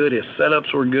combinations were good. His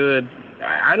setups were good.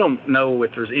 I don't know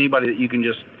if there's anybody that you can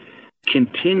just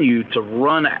continue to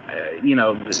run,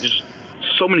 just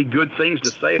so many good things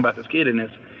to say about this kid. And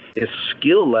his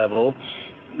skill level.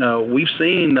 We've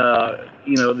seen,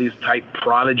 these type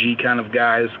prodigy kind of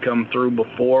guys come through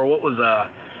before. What was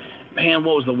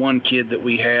the one kid that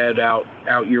we had out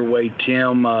your way,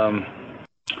 Tim,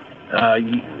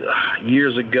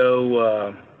 years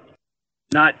ago?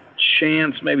 Not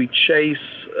Chance, maybe Chase.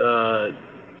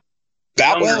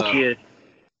 Boutwell? Kid.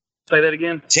 Say that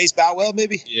again? Chase Boutwell,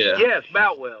 maybe? Yeah. Yes,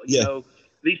 Boutwell. Yeah. You know,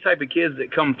 these type of kids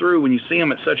that come through, when you see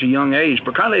them at such a young age.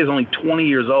 Perconde is only 20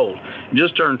 years old,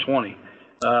 just turned 20.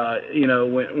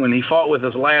 When he fought with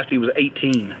us last, he was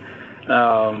 18.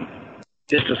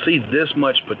 Just to see this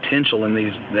much potential in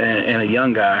a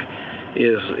young guy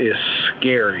is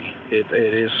scary. It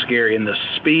is scary. And the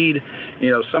speed,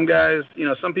 some guys,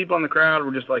 some people in the crowd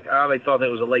were just like, they thought that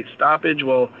was a late stoppage.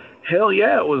 Well, hell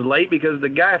yeah, it was late because the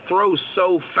guy throws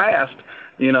so fast.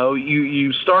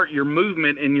 You start your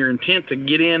movement and your intent to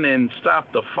get in and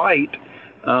stop the fight.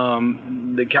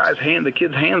 The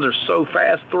kid's hands are so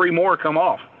fast, 3 more come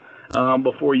off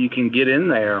before you can get in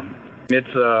there.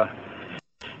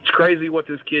 It's crazy what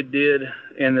this kid did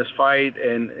in this fight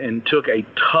and took a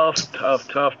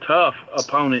tough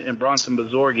opponent in Bronson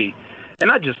Bazorgi. And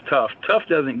not just tough. Tough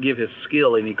doesn't give his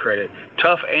skill any credit.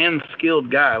 Tough and skilled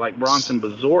guy like Bronson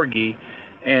Bazorgi.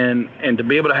 And to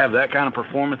be able to have that kind of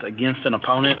performance against an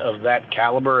opponent of that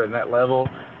caliber and that level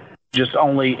just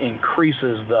only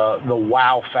increases the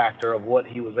wow factor of what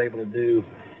he was able to do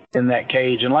in that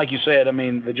cage. And like you said, I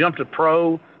mean, the jump to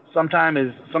pro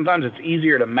sometimes it's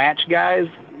easier to match guys,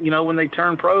 when they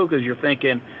turn pro, because you're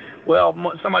thinking, well,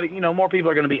 somebody, more people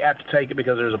are going to be apt to take it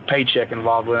because there's a paycheck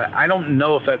involved with it. I don't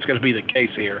know if that's going to be the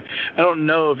case here. I don't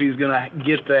know if he's going to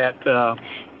get that,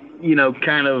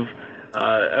 kind of,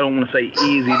 I don't want to say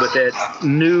easy, but that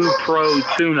new pro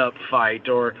tune-up fight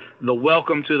or the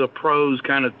welcome to the pros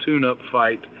kind of tune-up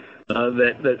fight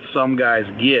that some guys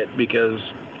get, because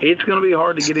it's going to be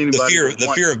hard to get anybody.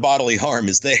 The fear of bodily harm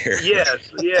is there. Yes.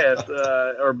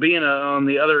 Or being on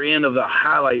the other end of the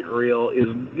highlight reel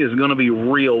is going to be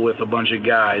real with a bunch of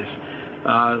guys.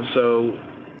 So,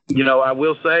 I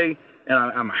will say, and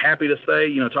I'm happy to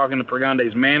say, talking to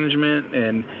Pergonde's management,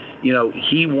 and,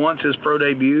 he wants his pro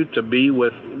debut to be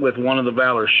with one of the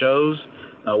Valor shows,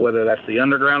 whether that's the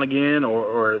Underground again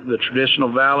or the traditional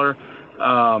Valor.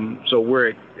 So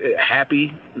we're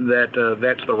happy that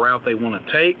that's the route they want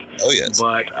to take. Oh, yes.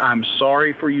 But I'm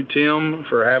sorry for you, Tim,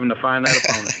 for having to find that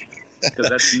opponent. Because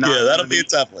that's not that'll be a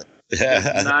tough one.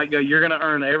 You're going to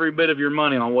earn every bit of your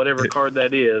money on whatever card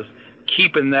that is,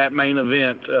 keeping that main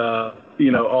event,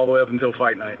 all the way up until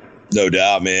fight night. No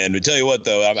doubt, man. But tell you what,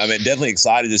 though, I'm definitely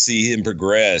excited to see him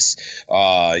progress.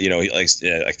 I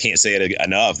can't say it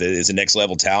enough. It's a next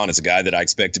level talent. It's a guy that I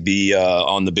expect to be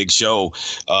on the big show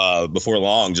before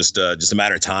long. Just a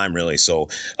matter of time, really. So,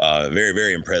 very,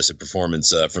 very impressive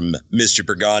performance from Mr.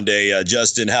 Pergonde.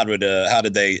 Justin, how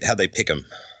did they pick him?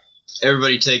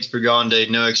 Everybody takes Pergonde,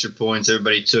 no extra points.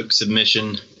 Everybody took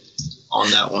submission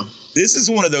on that one. This is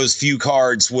one of those few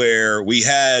cards where we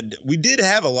did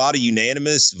have a lot of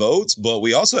unanimous votes, but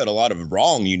we also had a lot of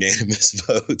wrong unanimous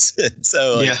votes.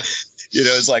 So, yeah.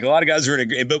 It's like a lot of guys are in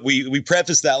agreement, but we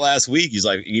prefaced that last week. He's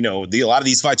like, a lot of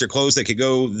these fights are close that could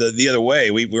go the other way.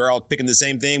 We're all picking the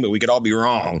same thing, but we could all be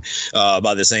wrong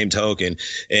by the same token.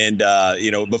 And,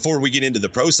 before we get into the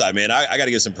pro side, man, I got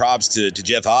to give some props to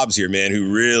Jeff Hobbs here, man,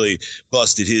 who really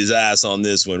busted his ass on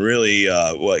this one, really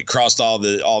crossed all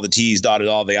the T's, dotted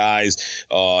all the I's,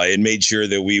 and made sure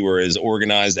that we were as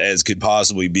organized as could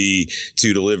possibly be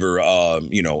to deliver,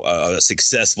 a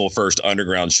successful first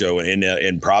Underground show.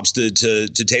 And props to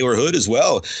Taylor Hood as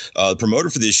well,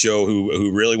 promoter for this show,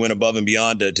 who really went above and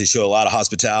beyond to show a lot of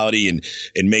hospitality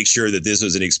and make sure that this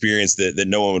was an experience that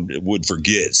no one would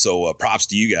forget. So props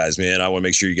to you guys, man. I want to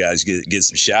make sure you guys get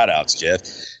some shout outs, Jeff.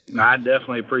 I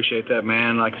definitely appreciate that,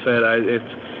 man. Like I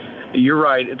said, you're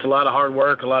right. It's a lot of hard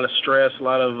work, a lot of stress, a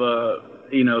lot of,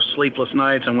 sleepless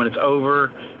nights. And when it's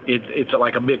over, it's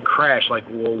like a big crash. Like,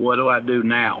 well, what do I do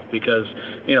now? Because,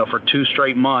 for 2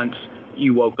 straight months,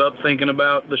 you woke up thinking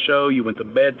about the show, you went to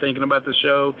bed thinking about the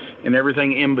show, and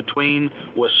everything in between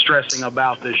was stressing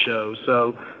about the show.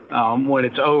 So when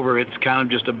it's over, it's kind of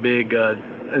just a big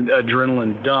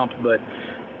adrenaline dump. But,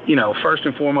 first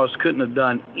and foremost, couldn't have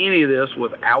done any of this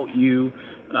without you.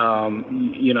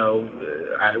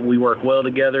 We work well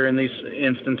together in these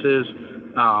instances.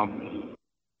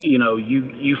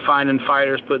 You finding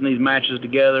fighters, putting these matches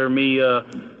together, me,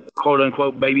 quote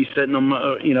unquote, babysitting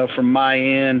them, from my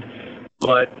end.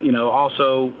 But,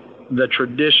 also the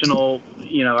traditional,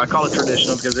 I call it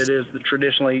traditional because it is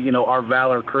traditionally, our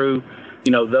Valor crew,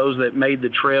 those that made the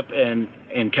trip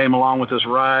and came along with this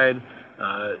ride,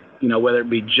 whether it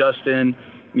be Justin,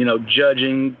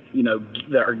 judging,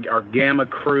 our Gamma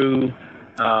crew.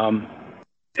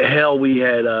 Hell, we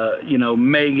had,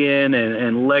 Megan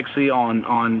and Lexi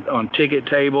on ticket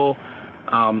table.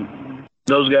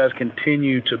 Those guys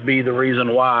continue to be the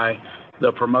reason why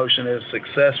the promotion is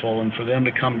successful, and for them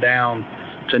to come down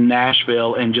to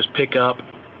Nashville and just pick up,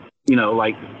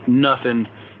 like nothing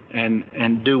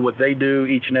and do what they do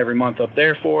each and every month up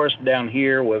there for us down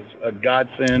here was a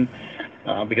godsend,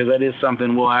 because that is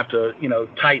something we'll have to,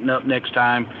 tighten up next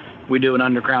time we do an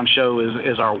underground show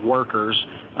is our workers.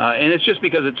 And it's just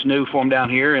because it's new for them down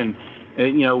here. And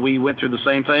we went through the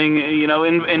same thing,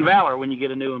 in Valor. When you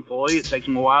get a new employee, it takes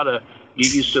them a while to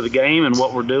get used to the game and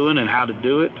what we're doing and how to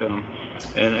do it.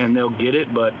 And they'll get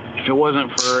it. But if it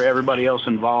wasn't for everybody else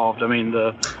involved, I mean,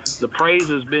 the praise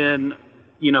has been,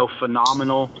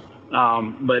 phenomenal.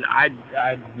 But I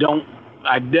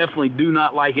definitely do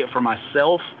not like it for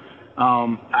myself.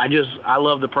 I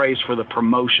love the praise for the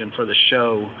promotion, for the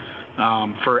show,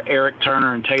 for Eric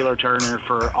Turner and Taylor Turner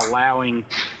for allowing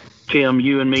Tim,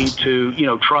 you and me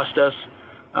to, trust us,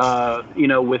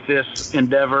 with this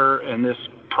endeavor and this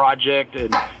project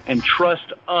and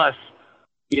trust us,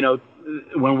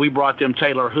 when we brought them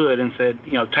Taylor Hood and said,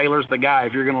 Taylor's the guy.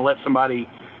 If you're going to let somebody,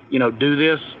 do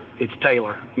this, it's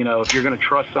Taylor. If you're going to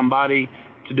trust somebody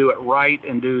to do it right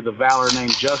and do the Valor name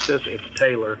justice, it's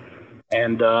Taylor.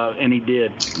 And he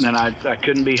did. And I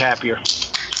couldn't be happier.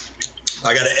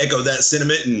 I got to echo that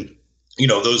sentiment, and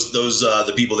those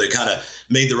the people that kind of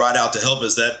made the ride out to help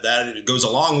us. That goes a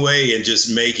long way in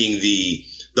just making the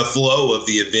flow of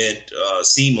the event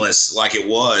seamless, like it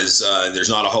was. There's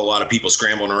not a whole lot of people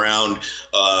scrambling around,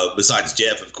 besides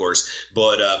Jeff, of course.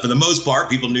 But for the most part,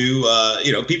 people knew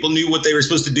what they were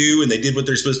supposed to do, and they did what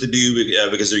they're supposed to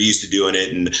do because they're used to doing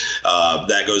it. And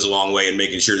that goes a long way in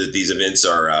making sure that these events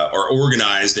are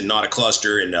organized and not a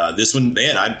cluster. And this one,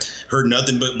 man, I've heard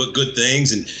nothing but good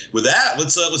things. And with that,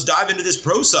 let's dive into this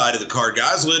pro side of the card,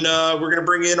 guys. When we're gonna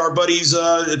bring in our buddies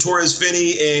Torres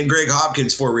Finney and Greg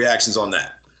Hopkins for reactions on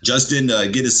that. Justin,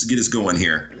 get us going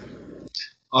here.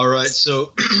 All right, so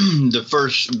the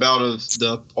first bout of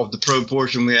the pro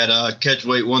portion, we had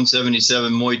catchweight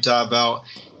 177 Muay Thai bout.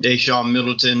 Deshaun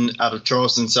Middleton out of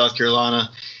Charleston, South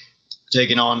Carolina,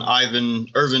 taking on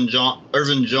Irvin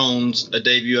Jones, a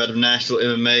debut out of Nashville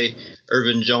MMA.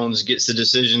 Irvin Jones gets the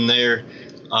decision there,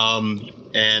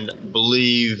 and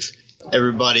believe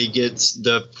everybody gets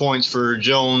the points for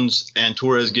Jones, and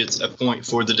Torres gets a point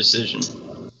for the decision.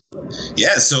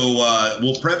 Yeah, so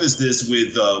we'll preface this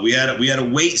with we had a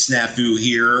weight snafu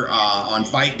here on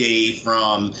fight day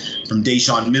from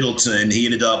Deshaun Middleton. He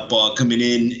ended up coming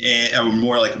in at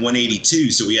more like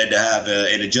 182, so we had to have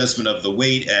an adjustment of the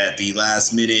weight at the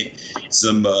last minute.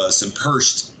 Some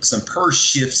purse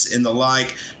shifts and the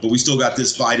like, but we still got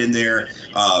this fight in there.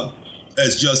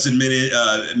 As Justin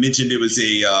mentioned, it was a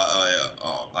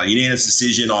unanimous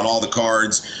decision on all the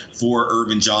cards for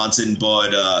Irvin Johnson,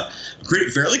 but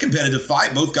fairly competitive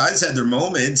fight. Both guys had their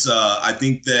moments. I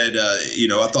think that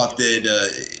I thought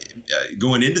that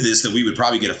going into this that we would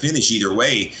probably get a finish either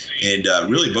way, and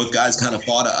really both guys kind of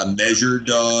fought a measured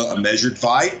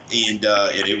fight, and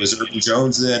it was Irvin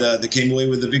Jones that came away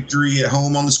with the victory at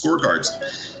home on the scorecards.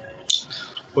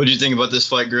 What did you think about this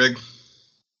fight, Greg?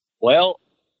 Well,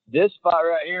 this fight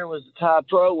right here was the Thai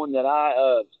pro one that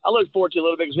I look forward to a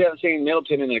little bit because we haven't seen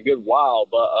Middleton in a good while.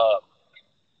 But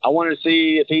I wanted to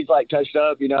see if he's like touched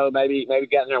up, maybe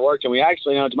gotten there working. We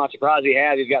actually, to my surprise, he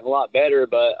has. He's gotten a lot better.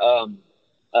 But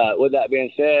with that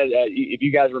being said, if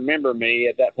you guys remember me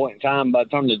at that point in time, by the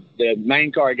time the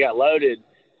main card got loaded,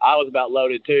 I was about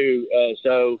loaded too.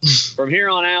 So from here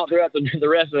on out, throughout the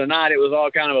rest of the night, it was all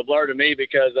kind of a blur to me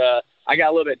because I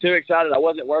got a little bit too excited. I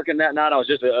wasn't working that night. I was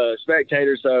just a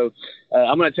spectator. So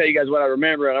I'm going to tell you guys what I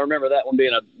remember. And I remember that one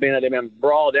being a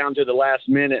brawl down to the last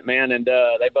minute, man. And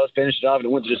they both finished it off and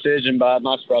it went to decision by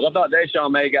my surprise. I thought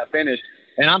Deshaun May got finished.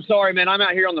 And I'm sorry, man. I'm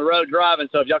out here on the road driving.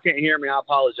 So if y'all can't hear me, I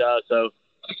apologize. So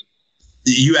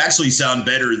you actually sound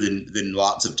better than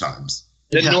lots of times.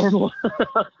 Than normal.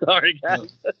 Sorry,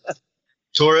 guys.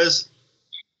 Torres?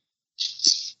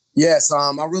 Yes,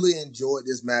 I really enjoyed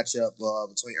this matchup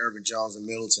between Irvin Jones and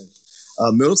Middleton.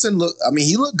 Middleton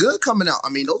he looked good coming out. I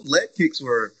mean, those leg kicks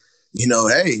were,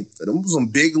 hey, them was some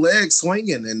big legs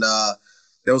swinging. And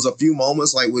there was a few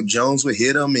moments like with Jones would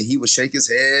hit him and he would shake his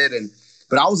head.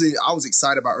 But I was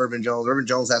excited about Irvin Jones. Irvin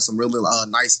Jones had some really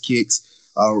nice kicks,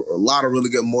 a lot of really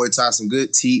good Muay Thai, some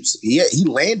good teeps. He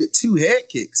landed 2 head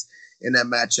kicks in that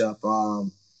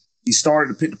matchup. He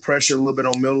started to put the pressure a little bit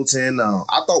on Middleton.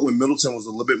 I thought when Middleton was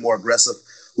a little bit more aggressive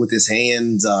with his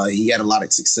hands, he had a lot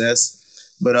of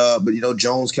success. But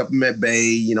Jones kept him at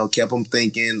bay, kept him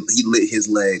thinking. He lit his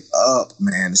leg up,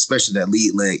 man, especially that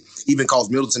lead leg. Even caused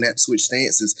Middleton had to switch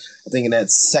stances, I think in that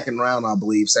second round, I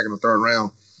believe, second or third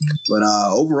round. But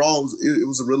overall, it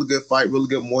was a really good fight, really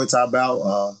good Muay Thai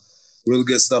bout, really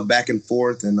good stuff back and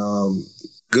forth, and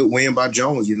good win by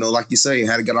Jones. Like you say,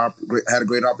 had a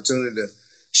great opportunity to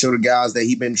show the guys that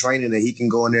he's been training that he can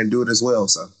go in there and do it as well.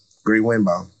 So great win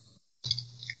by him.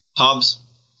 Hobbs?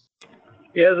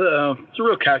 Yeah, it's a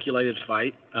real calculated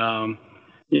fight. I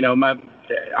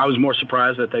was more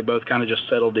surprised that they both kind of just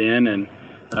settled in, and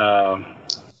I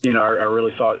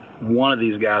really thought one of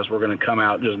these guys were going to come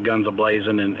out just guns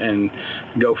a-blazing and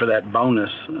go for that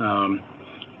bonus.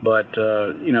 But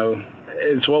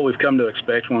it's what we've come to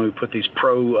expect when we put these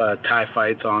pro Thai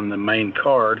fights on the main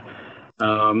card.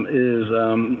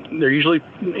 They're usually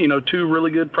two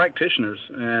really good practitioners,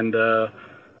 and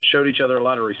showed each other a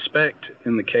lot of respect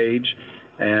in the cage,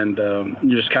 and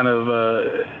just kind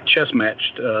of chess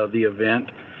matched the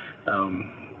event.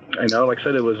 Like I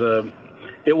said,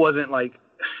 it wasn't like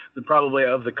probably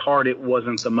of the card, it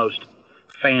wasn't the most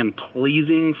fan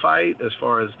pleasing fight as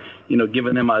far as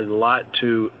giving them a lot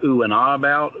to ooh and ah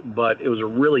about, but it was a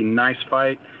really nice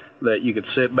fight that you could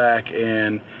sit back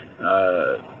and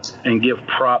give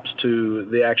props to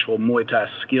the actual Muay Thai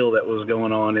skill that was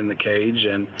going on in the cage,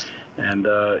 and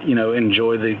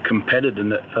enjoy the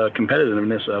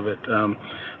competitiveness of it.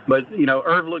 But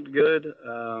Irv looked good.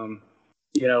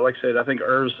 Like I said, I think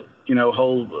Irv's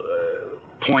whole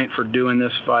point for doing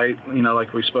this fight,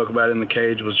 like we spoke about in the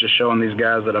cage, was just showing these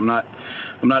guys that I'm not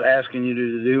asking you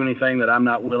to do anything that I'm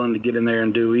not willing to get in there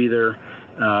and do either.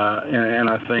 And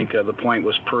I think the point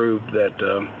was proved that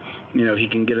he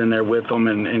can get in there with them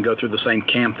and go through the same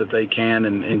camp that they can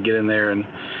and get in there and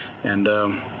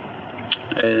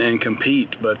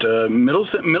compete. But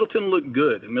Middleton looked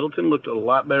good. Middleton looked a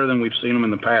lot better than we've seen him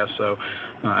in the past. So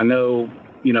I know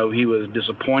he was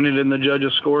disappointed in the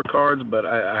judges' scorecards, but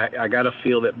I got to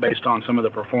feel that based on some of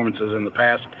the performances in the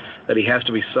past, that he has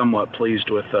to be somewhat pleased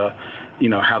with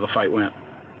how the fight went.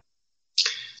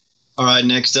 All right,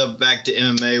 next up, back to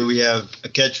MMA, we have a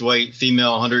catchweight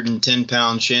female, 110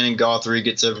 pounds. Shannon Guthrie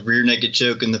gets a rear naked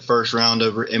choke in the first round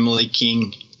over Emily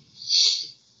King.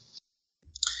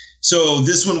 So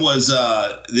this one was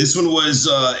I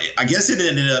guess it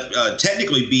ended up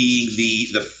technically being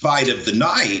the fight of the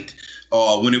night.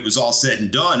 When it was all said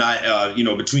and done,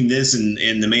 between this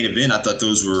and the main event, I thought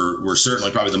those were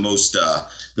certainly probably the most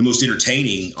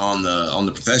entertaining on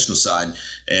the professional side.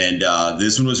 And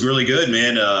this one was really good,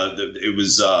 man. It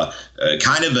was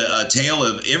kind of a tale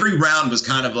of every round was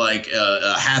kind of like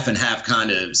a half and half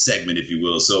kind of segment, if you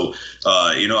will. So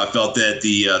I felt that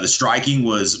the striking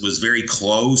was very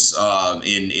close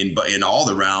in all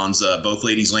the rounds. Both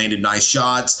ladies landed nice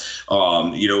shots.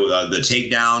 The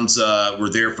takedowns were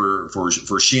there for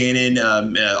Shannon,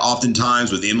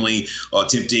 oftentimes with Emily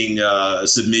attempting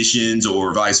submissions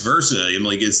or vice versa.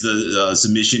 Emily gets the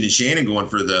submission and Shannon going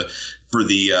Emily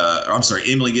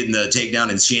getting the takedown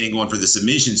and Shannon going for the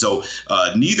submission. So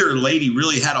neither lady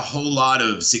really had a whole lot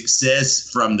of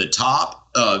success from the top.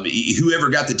 Whoever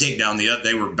got the takedown,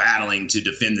 they were battling to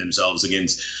defend themselves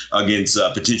against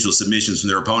potential submissions from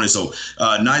their opponents. So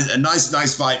a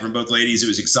nice fight from both ladies. It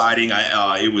was exciting.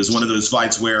 It was one of those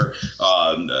fights where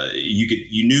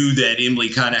you knew that Emily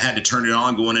kind of had to turn it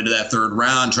on going into that third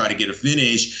round, try to get a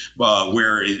finish.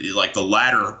 Like the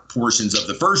latter portions of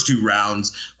the first two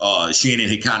rounds, Shannon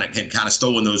had kind of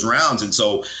stolen those rounds, and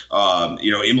so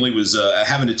Emily was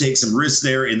having to take some risks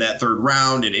there in that third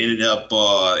round, and ended up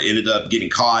getting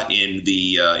caught in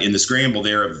the scramble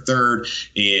there of the third,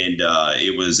 and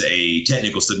it was a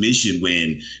technical submission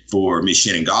win for Miss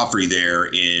Shannon Guthrie there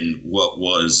in what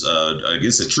was I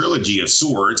guess a trilogy of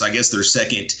sorts. I guess their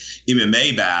second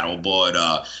MMA battle, but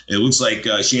it looks like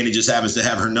Shannon just happens to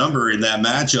have her number in that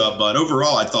matchup. But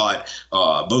overall, I thought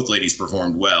both ladies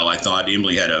performed well. I thought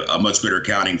Emily had a much better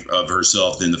accounting of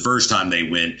herself than the first time they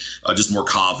went. Just more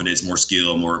confidence, more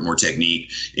skill, more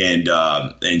technique, and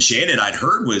Shannon, I'd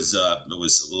heard was a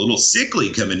little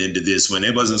sickly coming into this one.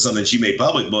 It wasn't something she made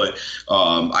public, but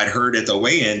I'd heard at the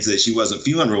weigh-ins that she wasn't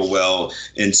feeling real well,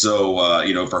 and so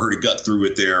for her to gut through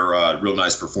it there, real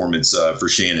nice performance for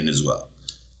Shannon as well.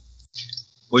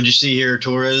 What'd you see here,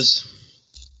 Torres?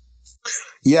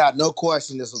 Yeah, no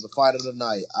question. This was the fight of the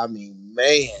night. I mean,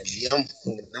 man,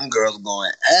 them girls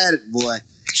going at it, boy.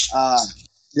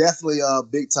 Definitely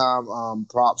big time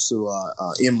props to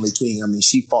Emily King. I mean,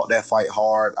 she fought that fight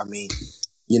hard. I mean,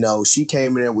 she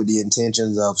came in there with the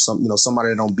intentions of somebody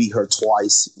that don't beat her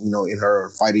twice, in her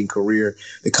fighting career,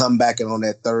 to come back and on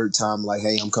that third time, like,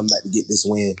 hey, I'm coming back to get this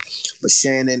win. But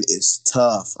Shannon is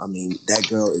tough. I mean, that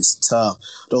girl is tough.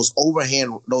 Those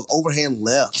overhand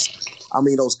lefts. I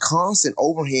mean, those constant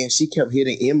overhands she kept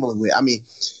hitting Emily with. I mean,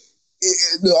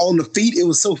 on the feet, it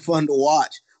was so fun to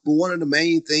watch. But one of the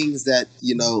main things that,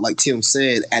 like Tim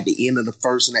said, at the end of the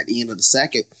first and at the end of the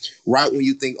second, right when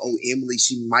you think, oh, Emily,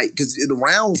 she might, because the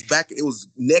round was back, it was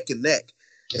neck and neck.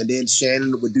 And then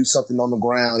Shannon would do something on the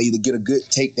ground, either get a good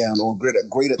takedown or a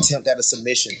great attempt at a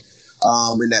submission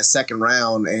in that second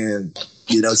round. And,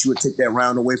 she would take that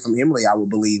round away from Emily, I would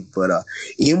believe. But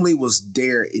Emily was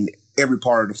there in every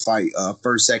part of the fight,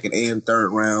 first, second, and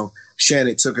third round.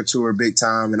 Shannon took her to her big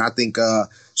time, and I think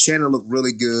Shannon looked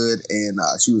really good, and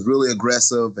she was really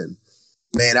aggressive, and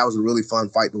man, that was a really fun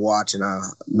fight to watch, and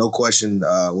no question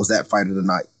was that fight of the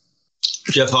night.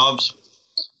 Jeff Hobbs?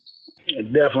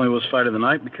 It definitely was fight of the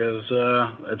night because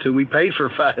that's who we paid for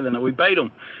fight of the night. We paid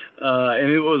them,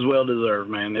 and it was well deserved,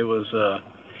 man. It was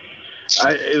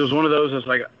one of those that's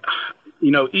like,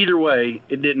 either way,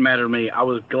 it didn't matter to me. I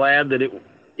was glad that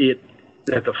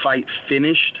that the fight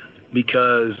finished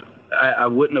because I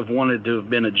wouldn't have wanted to have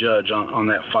been a judge on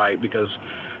that fight because,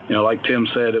 like Tim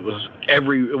said, it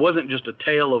wasn't just a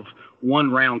tale of one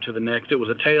round to the next. It was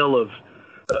a tale of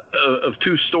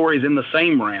two stories in the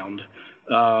same round.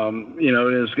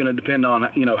 It's going to depend on,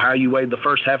 how you weighed the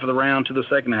first half of the round to the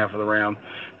second half of the round.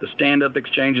 The stand-up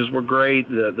exchanges were great.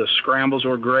 The scrambles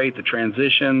were great. The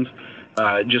transitions.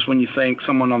 Just when you think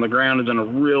someone on the ground is in a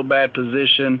real bad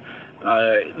position,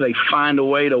 they find a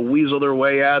way to weasel their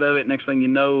way out of it. Next thing you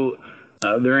know,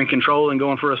 they're in control and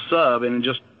going for a sub. And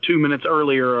just 2 minutes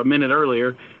earlier or a minute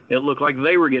earlier, it looked like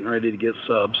they were getting ready to get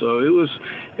subbed. So it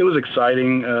was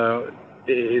exciting.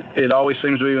 It always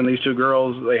seems to be when these two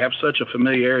girls, they have such a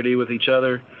familiarity with each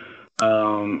other.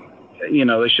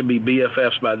 They should be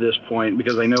BFFs by this point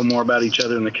because they know more about each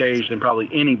other in the cage than probably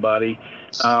anybody.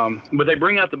 But they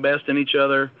bring out the best in each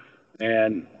other.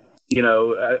 And,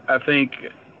 I think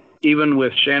even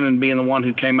with Shannon being the one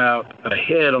who came out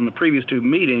ahead on the previous two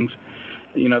meetings,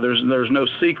 there's no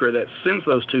secret that since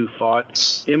those two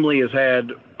fought, Emily has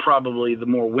had probably the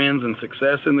more wins and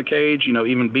success in the cage,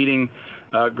 even beating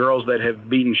girls that have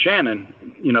beaten Shannon,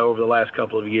 over the last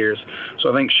couple of years.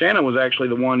 So I think Shannon was actually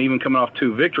the one, even coming off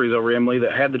 2 victories over Emily,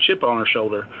 that had the chip on her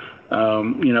shoulder,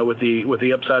 with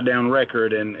the upside down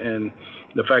record and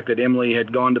the fact that Emily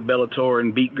had gone to Bellator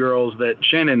and beat girls that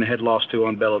Shannon had lost to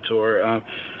on Bellator.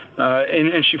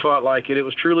 And she fought like it. It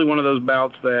was truly one of those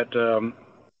bouts that,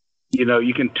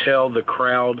 you can tell the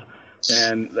crowd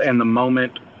and the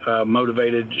moment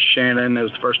motivated Shannon. It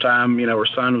was the first time, her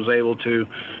son was able to,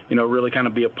 really kind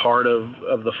of be a part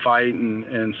of the fight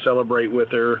and celebrate with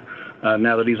her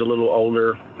now that he's a little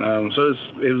older. So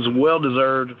it was a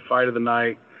well-deserved fight of the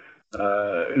night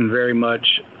and very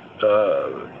much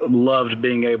loved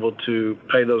being able to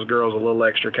pay those girls a little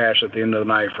extra cash at the end of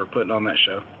the night for putting on that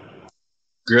show.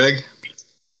 Greg?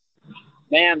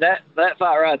 Man, that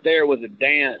fight right there was a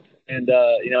dance. And,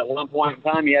 at one point in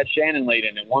time, you had Shannon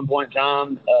leading. At one point in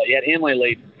time, you had Emily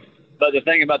leading. But the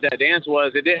thing about that dance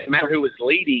was it didn't matter who was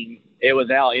leading. It was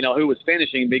out, who was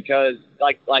finishing because,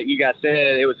 like you guys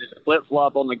said, it was just a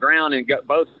flip-flop on the ground and got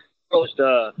both girls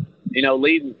to,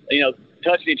 leading,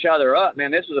 touching each other up.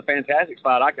 Man, this was a fantastic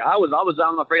fight. I was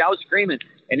afraid. I was screaming.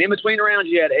 And in between the rounds,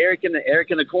 you had Eric in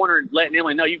the corner letting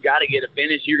Emily know, you got to get a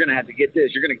finish. You're going to have to get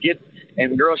this. You're going to get –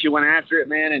 and the girl, she went after it,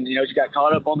 man, and, she got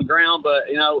caught up on the ground. But,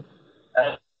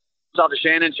 saw to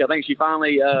Shannon. I think she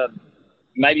finally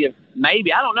maybe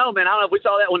I don't know, man. I don't know if we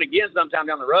saw that one again sometime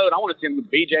down the road. I want to see him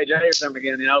with BJJ or something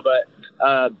again,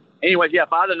 But anyways, yeah,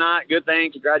 fight of the night. Good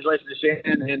thing. Congratulations to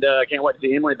Shannon, and can't wait to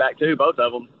see Emily back too. Both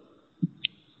of them.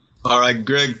 All right,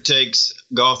 Greg takes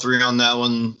Gothry on that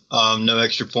one. No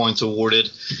extra points awarded.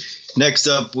 Next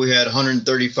up, we had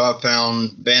 135-pound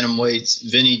bantamweights.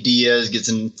 Vinny Diaz gets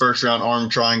in first-round arm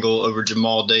triangle over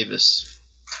Jamal Davis.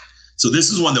 So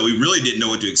this is one that we really didn't know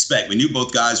what to expect. We knew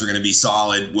both guys were going to be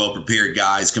solid, well-prepared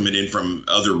guys coming in from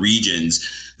other regions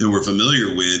that we're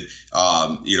familiar with.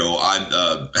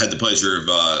 I had the pleasure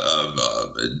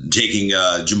of taking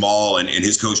Jamal and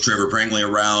his coach Trevor Prangley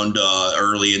around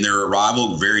early in their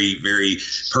arrival. Very, very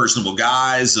personable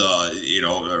guys,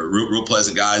 real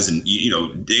pleasant guys. And,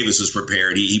 Davis was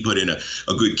prepared. He put in a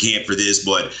good camp for this,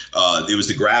 but it was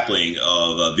the grappling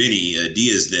of Vinny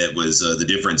Diaz that was the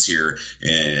difference here.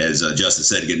 And as Justin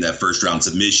said, getting that first round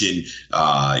submission,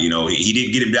 he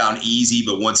didn't get him down easy,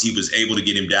 but once he was able to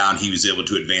get him down, he was able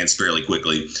to advance advance fairly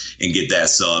quickly and get that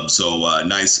sub. So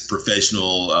nice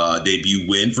professional debut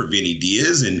win for Vinny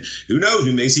Diaz. And who knows,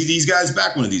 we may see these guys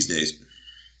back one of these days.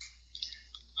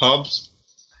 Hobbs?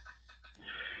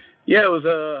 Yeah, it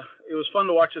was fun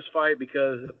to watch this fight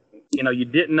because, you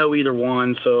didn't know either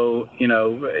one. So,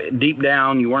 deep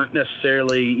down, you weren't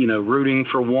necessarily, rooting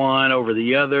for one over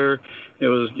the other. It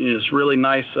was really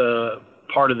nice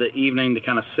part of the evening to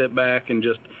kind of sit back and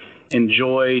just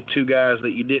enjoy two guys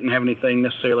that you didn't have anything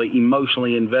necessarily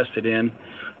emotionally invested in,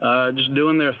 just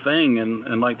doing their thing.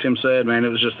 And like Tim said, man, it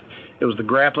was the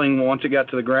grappling. Once it got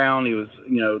to the ground, he was,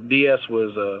 Diaz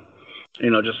was,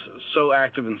 just so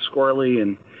active and squirrely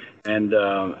and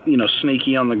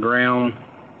sneaky on the ground.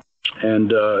 And,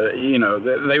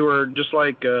 they were just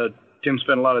like Tim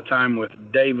spent a lot of time with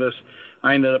Davis.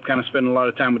 I ended up kind of spending a lot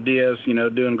of time with Diaz,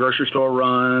 doing grocery store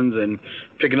runs and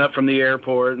picking up from the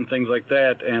airport and things like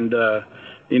that. And,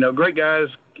 great guys.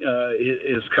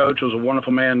 His coach was a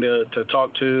wonderful man to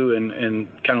talk to and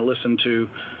kind of listen to,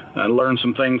 learn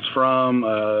some things from.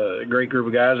 A great group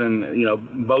of guys.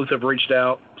 And, both have reached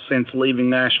out since leaving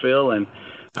Nashville and,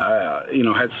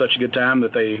 had such a good time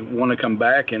that they want to come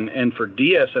back. And for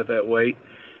Diaz at that weight,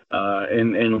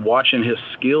 and watching his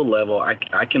skill level,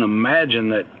 I can imagine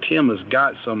that Tim has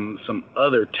got some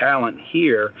other talent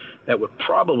here that would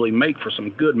probably make for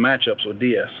some good matchups with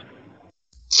Diaz.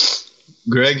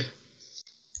 Greg?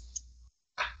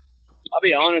 I'll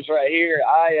be honest right here.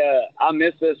 I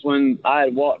missed this when I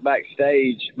had walked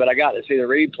backstage, but I got to see the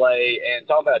replay and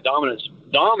talk about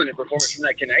dominant performance from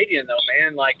that Canadian though,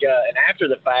 man. And after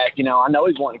the fact, I know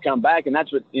he's wanting to come back, and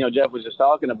that's what Jeff was just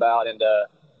talking about. And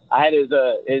I had his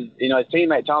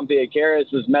teammate Tom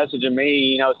Theocaris was messaging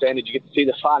me, saying, "Did you get to see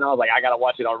the fight?" And I was like, "I got to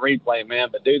watch it on replay, man."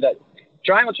 But dude, that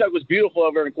triangle choke was beautiful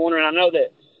over in the corner, and I know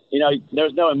that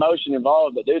there's no emotion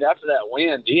involved, but dude, after that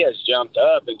win, Diaz jumped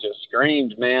up and just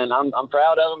screamed, man. I'm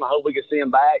proud of him. I hope we can see him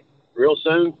back real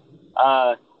soon.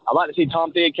 I'd like to see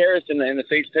Tom Theocaris in the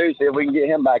seats too, see if we can get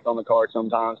him back on the card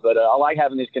sometimes. But I like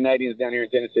having these Canadians down here in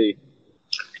Tennessee.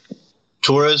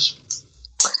 Torres?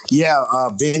 Yeah,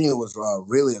 Vinny was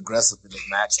really aggressive in this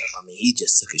matchup. I mean, he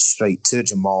just took it straight to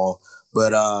Jamal.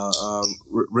 But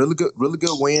really good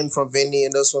win from Vinny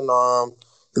in this one.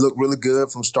 He looked really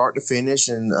good from start to finish,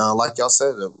 and like y'all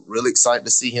said, really excited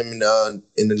to see him in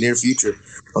the near future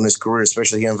on his career,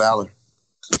 especially here in Valor.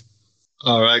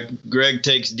 All right, Greg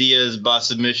takes Diaz by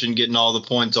submission, getting all the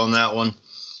points on that one.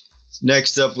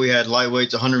 Next up, we had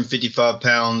lightweights, 155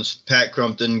 pounds. Pat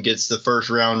Crumpton gets the first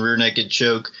round rear naked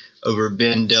choke over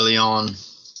Ben DeLeon.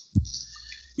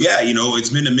 Yeah, it's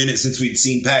been a minute since we'd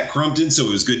seen Pat Crumpton, so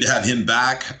it was good to have him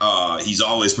back. He's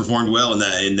always performed well in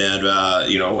that in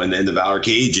the Valor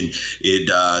cage, and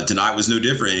tonight was no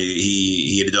different.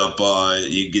 He ended up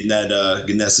getting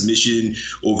that submission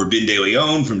over Ben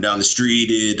DeLeon from down the street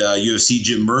at UFC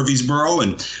Gym Murfreesboro,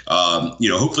 and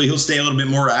hopefully he'll stay a little bit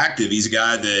more active. He's a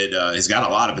guy that has got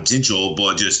a lot of potential,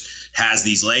 but just has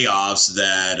these layoffs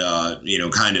that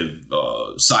kind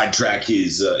of sidetrack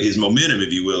his momentum,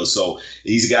 if you will. So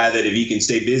he's a guy that if he can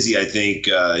stay busy, I think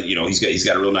he's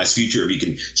got a real nice future. If he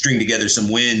can string together some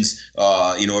wins,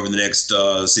 over the next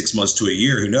 6 months to a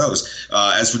year, who knows?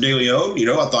 As for De Leon,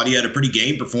 I thought he had a pretty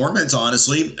game performance.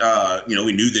 Honestly,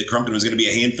 we knew that Crumpton was going to be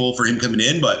a handful for him coming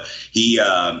in, but he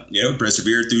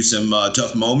persevered through some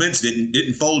tough moments.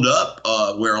 Didn't fold up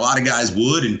where a lot of guys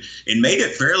would, and made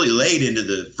it fairly late into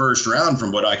the first round.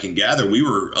 From what I can gather, we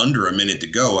were under a minute to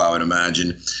go, I would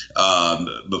imagine,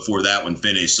 before that one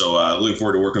finished. So looking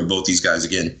forward to working with both these guys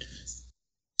again.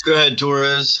 Go ahead,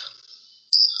 Torres.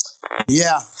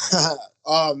 Yeah.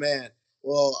 Oh, man.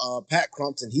 Well, Pat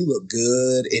Crumpton, he looked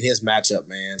good in his matchup,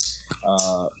 man.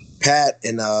 Pat,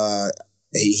 and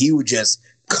he was just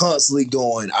constantly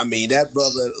going. I mean, that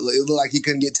brother, it looked like he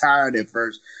couldn't get tired at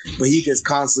first, but he just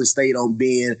constantly stayed on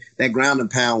being. That ground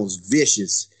and pound was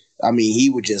vicious. I mean, he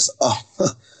would just,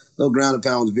 no ground and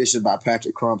pound was vicious by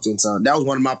Patrick Crumpton. So that was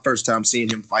one of my first times seeing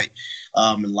him fight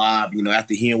live,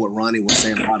 after hearing what Ronnie was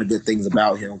saying, a lot of good things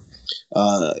about him.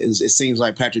 It seems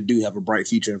like Patrick do have a bright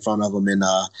future in front of him. And,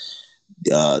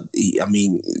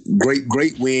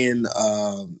 great win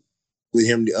with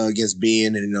him against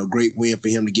Ben, and, great win for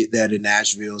him to get that in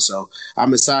Nashville. So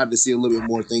I'm excited to see a little bit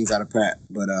more things out of Pat.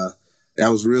 But that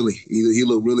was really, he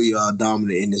looked really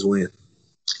dominant in this win.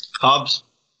 Hobbs?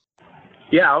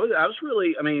 Yeah, I was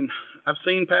really, I've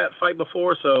seen Pat fight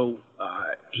before, so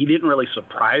he didn't really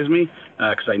surprise me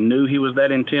because I knew he was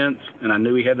that intense, and I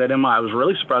knew he had that in him. I was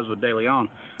really surprised with De Leon.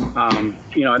 I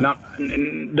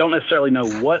don't necessarily know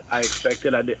what I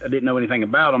expected. I didn't know anything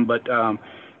about him, but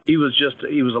he was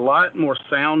a lot more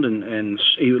sound, and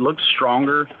he looked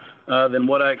stronger. than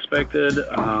what I expected.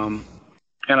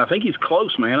 And I think he's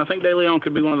close, man. I think De Leon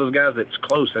could be one of those guys that's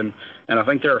close. And I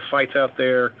think there are fights out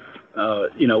there,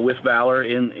 with Valor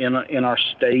in our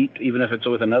state, even if it's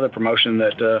with another promotion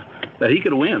that he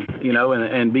could win,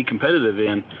 and be competitive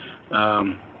in.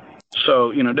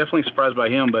 So, definitely surprised by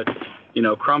him. But,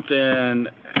 Crumpton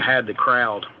had the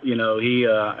crowd. He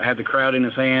had the crowd in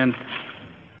his hand.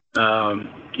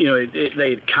 They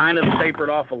had kind of tapered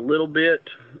off a little bit,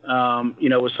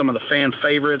 with some of the fan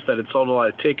favorites that had sold a lot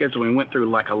of tickets. And we went through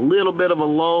like a little bit of a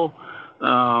lull.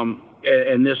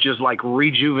 And this just like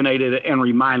rejuvenated it and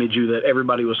reminded you that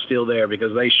everybody was still there,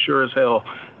 because they sure as hell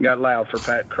got loud for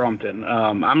Pat Crumpton.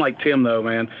 I'm like Tim though,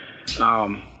 man.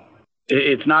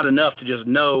 It's not enough to just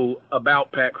know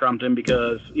about Pat Crumpton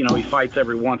because, he fights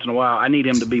every once in a while. I need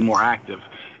him to be more active.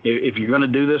 If you're going to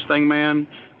do this thing, man,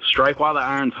 strike while the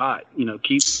iron's hot.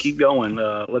 Keep going.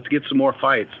 Let's get some more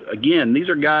fights. Again, these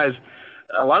are guys,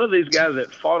 a lot of these guys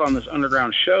that fought on this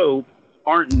underground show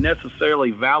aren't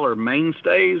necessarily Valor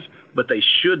mainstays, but they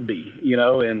should be,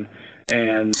 and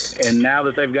now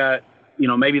that they've got,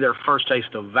 maybe their first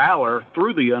taste of Valor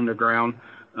through the underground,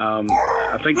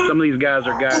 I think some of these guys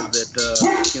are guys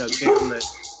that, Tim, that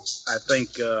I think,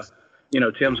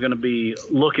 Tim's going to be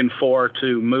looking for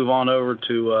to move on over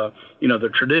to, the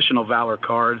traditional Valor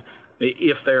card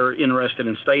if they're interested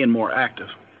in staying more active.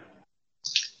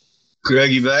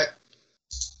 Greg, you back?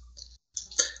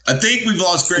 I think we've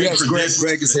lost Greg for Greg, this.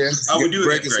 Greg is here. Oh, we do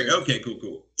Greg it, is Greg. here. Okay,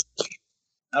 cool.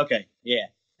 Okay, yeah.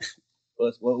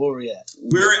 Where were we at?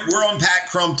 We're on Pat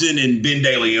Crumpton and Ben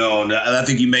De Leon. I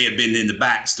think you may have been in the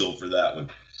back still for that one.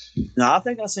 No, I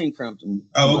think I seen Crumpton.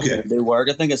 Oh, okay. Do work.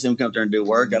 I think I seen him come there and do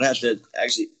work. I'd have to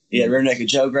actually, rear naked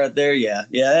joke right there. Yeah.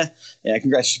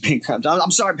 Congrats to Ben Crumpton.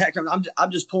 I'm sorry, Pat Crumpton.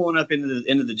 I'm just pulling up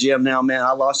into the gym now, man.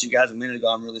 I lost you guys a minute ago.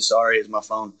 I'm really sorry. It's my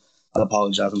phone. I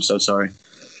apologize. I'm so sorry.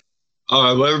 All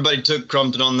right, well, everybody took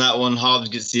Crumpton on that one. Hobbs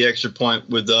gets the extra point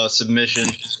with submission.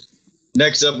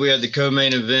 Next up, we had the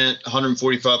co-main event,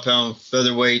 145-pound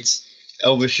featherweights.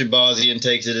 Elvis Shabazian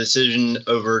takes a decision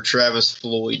over Travis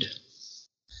Floyd.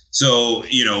 So,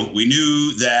 we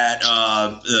knew that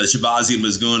Shabazian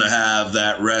was going to have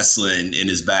that wrestling in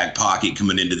his back pocket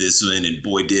coming into this one, and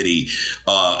boy, did he.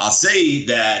 I'll say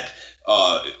that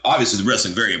obviously the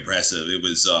wrestling very impressive. It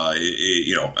was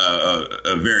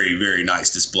a very, very nice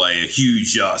display. A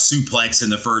huge suplex in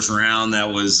the first round. That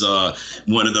was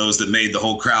one of those that made the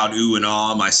whole crowd ooh and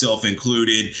ah, myself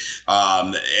included.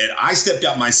 And I stepped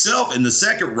out myself in the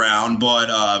second round,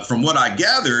 but from what I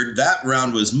gathered, that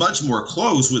round was much more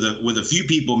close with a few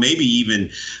people, maybe even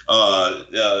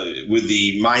with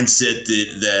the mindset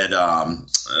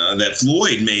that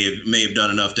Floyd may have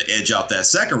done enough to edge out that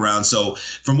second round. So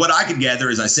from what I could gather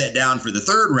as I sat down for the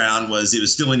third round it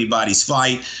was still anybody's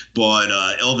fight, but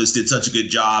Elvis did such a good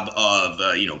job of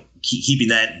keeping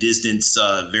that distance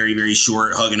very, very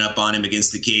short, hugging up on him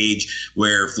against the cage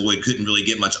where Floyd couldn't really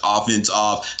get much offense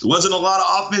off. There wasn't a lot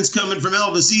of offense coming from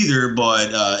Elvis either,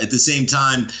 but at the same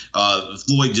time,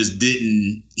 Floyd just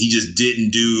didn't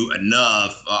do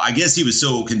enough. I guess he was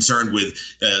so concerned with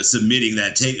submitting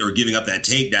that take or giving up that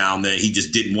takedown that he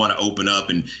just didn't want to open up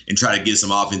and try to get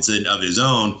some offense in of his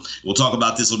own. We'll talk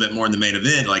about this a little bit more in the main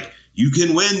event. Like, you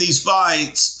can win these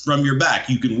fights from your back.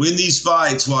 You can win these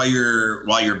fights while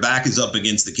your back is up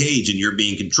against the cage and you're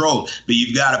being controlled. But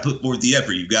you've got to put forth the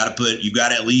effort. You've got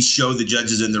to at least show the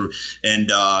judges and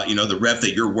the ref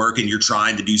that you're working. You're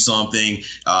trying to do something.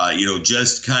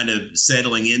 Just kind of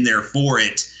settling in there for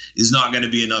it is not going to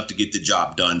be enough to get the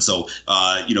job done. So,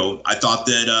 I thought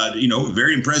that,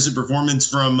 very impressive performance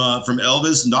from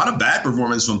Elvis. Not a bad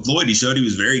performance from Floyd. He showed he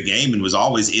was very game and was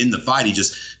always in the fight. He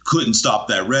just couldn't stop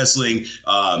that wrestling.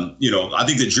 I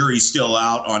think the jury's still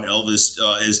out on Elvis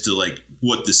as to like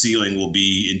what the ceiling will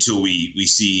be until we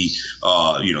see,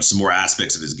 some more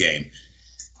aspects of his game.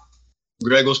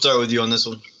 Greg, we'll start with you on this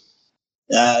one.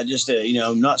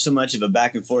 Not so much of a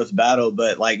back and forth battle,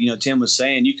 but like, Tim was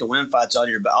saying, you can win fights off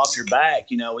your back.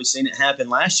 We've seen it happen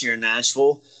last year in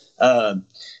Nashville.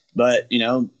 But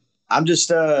I'm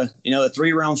just, a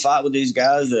 3-round fight with these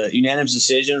guys, a unanimous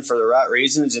decision for the right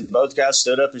reasons. And both guys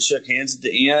stood up and shook hands at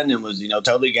the end and was,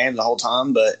 totally game the whole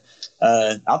time. But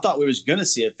I thought we was going to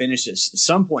see a finish at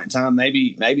some point in time,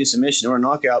 maybe a submission or a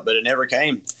knockout, but it never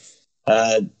came.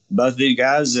 Both of these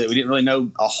guys, we didn't really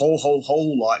know a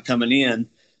whole lot coming in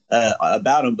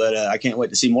about them, but I can't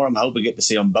wait to see more of them. I hope we get to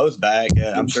see them both back.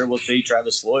 I'm sure we'll see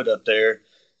Travis Floyd up there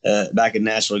back in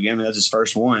Nashville again. That's his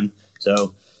first one.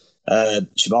 So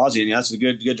Shabazian, that's a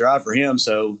good drive for him.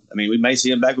 So, we may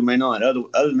see him back, we may not. Other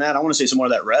than that, I want to see some more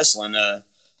of that wrestling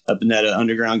up in that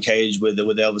underground cage with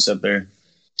Elvis up there.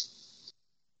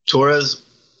 Torres?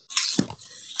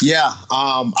 Yeah,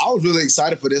 I was really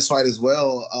excited for this fight as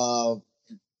well.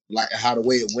 Like how the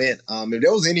way it went. If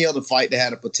there was any other fight that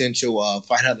had a potential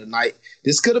fight of the night,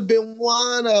 this could have been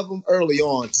one of them early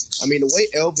on. I mean, the way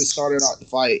Elvis started out the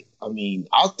fight, I mean,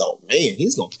 I thought, man,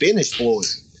 he's gonna finish Floyd.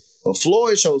 But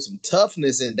Floyd showed some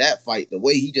toughness in that fight. The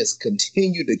way he just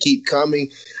continued to keep coming.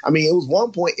 I mean, it was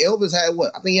one point Elvis had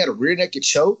what? I think he had a rear naked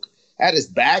choke at his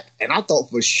back, and I thought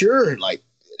for sure like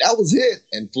that was it.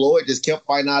 And Floyd just kept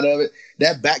fighting out of it.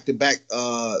 That back-to-back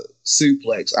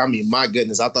suplex. I mean, my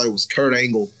goodness, I thought it was Kurt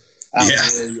Angle. Out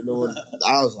there, you know,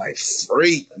 I was like,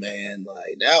 freak, man.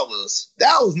 Like that was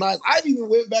nice. I even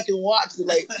went back and watched it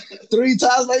like 3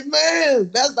 times. Like,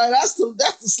 man, that's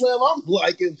the slam I'm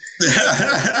liking.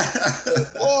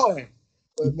 Boy.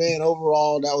 But man,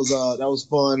 overall, that was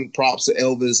fun. Props to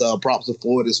Elvis, props to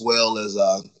Floyd as well as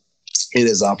in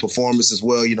his performance as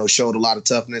well. You know, showed a lot of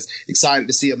toughness. Excited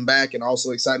to see him back, and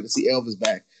also excited to see Elvis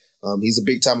back. He's a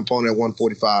big time opponent at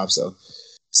 145, so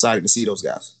excited to see those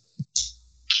guys.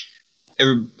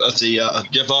 Let's see,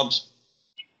 Jeff Hobbs.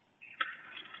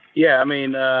 Yeah, I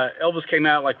mean, Elvis came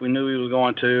out like we knew he was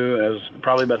going to, as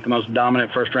probably about the most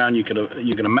dominant first round you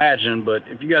can imagine. But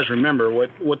if you guys remember,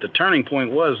 what the turning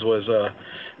point was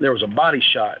there was a body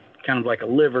shot, kind of like a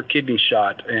liver kidney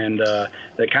shot, and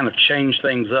that kind of changed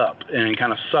things up and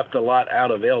kind of sucked a lot out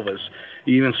of Elvis.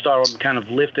 You even started kind of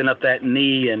lifting up that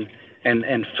knee and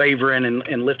favoring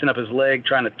and lifting up his leg,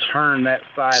 trying to turn that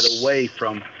side away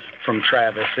from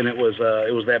Travis, and it was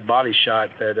that body shot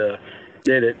that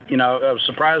did it. You know, I was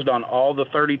surprised on all the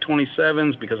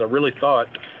 30-27s because I really thought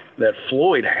that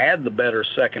Floyd had the better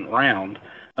second round.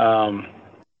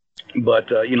 But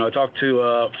you know, I talked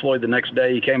to Floyd the next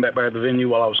day. He came back by the venue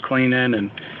while I was cleaning,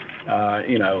 and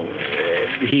you know,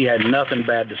 he had nothing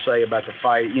bad to say about the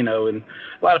fight. You know, and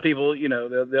a lot of people, you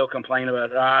know, they'll complain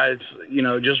about it's, you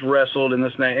know, just wrestled and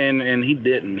this and he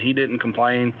didn't. He didn't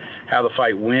complain how the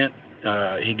fight went.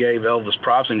 He gave Elvis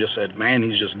props and just said, man,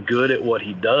 he's just good at what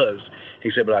he does.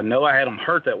 He said, but I know I had him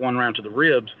hurt that one round to the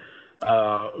ribs,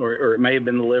 or it may have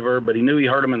been the liver, but he knew he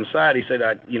hurt him in the side. He said,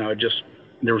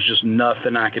 there was just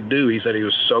nothing I could do. He said he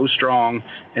was so strong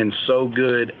and so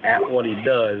good at what he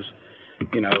does.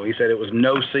 You know, he said it was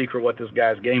no secret what this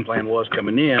guy's game plan was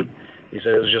coming in. He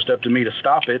said it was just up to me to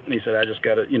stop it. And he said, I just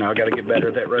got to, you know, I got to get better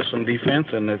at that wrestling defense,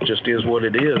 and it just is what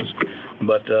it is.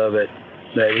 But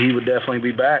that he would definitely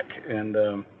be back.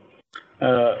 And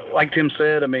like Tim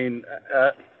said, I mean,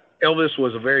 Elvis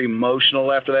was very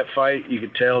emotional after that fight. You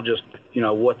could tell just, you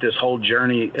know, what this whole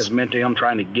journey has meant to him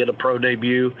trying to get a pro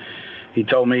debut. He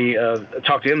told me, I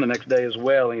talked to him the next day as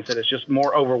well, and he said it's just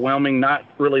more overwhelming, not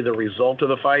really the result of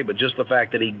the fight, but just the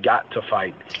fact that he got to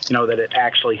fight, you know, that it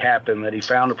actually happened, that he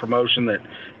found a promotion that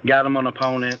got him an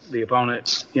opponent. The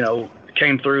opponent, you know,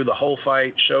 came through the whole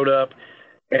fight, showed up,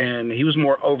 and he was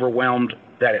more overwhelmed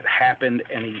that it happened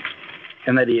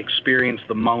and that he experienced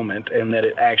the moment and that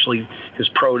it actually, his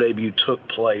pro debut took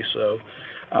place. So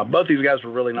both these guys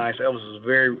were really nice. Elvis is a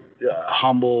very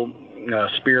humble,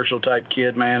 spiritual type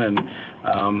kid, man. And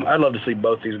I'd love to see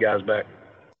both these guys back.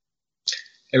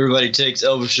 Everybody takes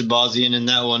Elvis Shabazian in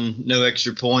that one. No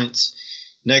extra points.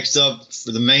 Next up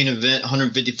for the main event,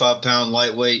 155-pound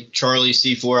lightweight, Charlie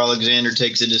C4 Alexander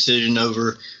takes a decision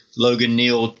over Logan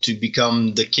Neal to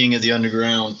become the king of the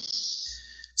underground.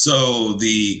 So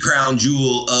the crown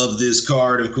jewel of this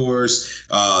card, of course,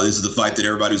 this is the fight that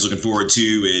everybody was looking forward to,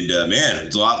 and man,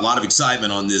 there's a lot of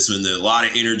excitement on this one. A lot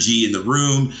of energy in the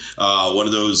room. One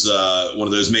of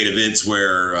those main events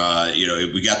where you know,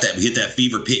 we hit that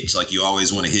fever pitch like you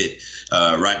always want to hit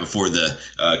right before the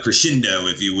crescendo,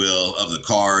 if you will, of the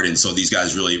card, and so these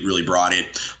guys really brought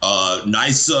it.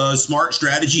 Nice, smart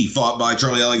strategy fought by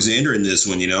Charlie Alexander in this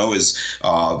one. You know, is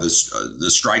the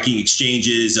striking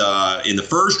exchanges in the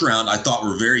first round I thought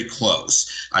were very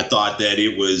close. I thought that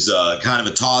it was kind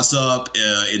of a toss-up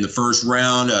in the first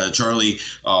round. Charlie,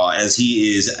 as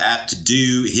he is apt to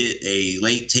do, hit a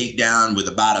late takedown with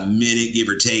about a minute, give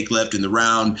or take, left in the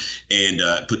round, and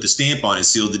put the stamp on it,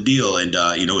 sealed the deal. And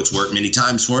you know, it's worked many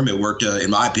times for him. It worked, in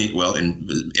my opinion, well,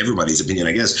 in everybody's opinion,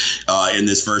 I guess, in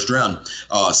this first round.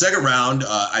 Second round,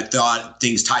 I thought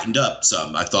things tightened up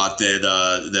some. I thought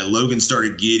that Logan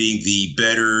started getting the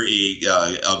better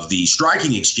of the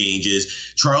striking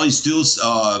exchanges. Charlie still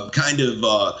kind of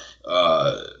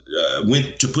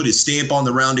went to put his stamp on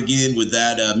the round again with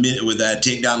that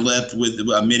takedown left with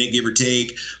a minute, give or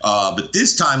take. But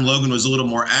this time Logan was a little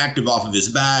more active off of his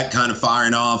back, kind of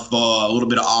firing off a little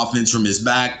bit of offense from his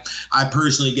back. I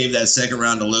personally gave that second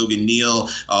round to Logan Neal.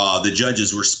 The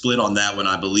judges were split on that one.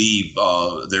 I believe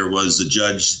there was a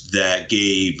judge that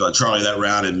gave Charlie that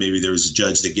round, and maybe there was a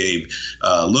judge that gave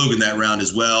Logan that round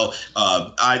as well.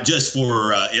 I just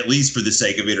for at least for the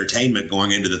sake of entertainment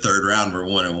going into the third round, we're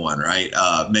 1-1, right?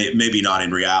 Maybe not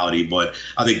in reality, but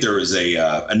I think there was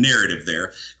a narrative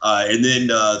there. And then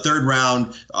third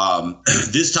round,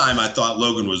 this time I thought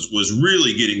Logan was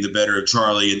really getting the better of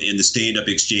Charlie in the stand-up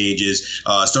exchanges.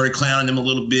 Started clowning him a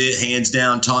little bit, hands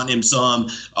down, taunting him some,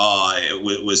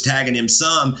 was tagging him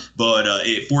some, but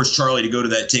it forced Charlie to go to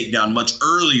that takedown much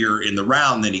earlier in the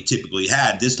round than he typically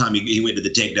had. This time he went to the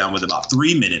takedown with about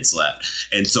 3 minutes left.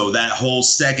 And so that whole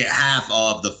second half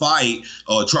of the fight,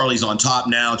 Charlie's on top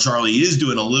now. Charlie is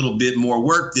doing a little bit more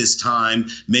work this time,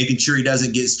 making sure he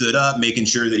doesn't get stood up, making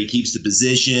sure that he keeps the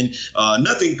position.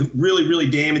 Nothing really, really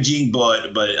damaging,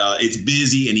 but it's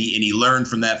busy, and he learned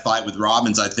from that fight with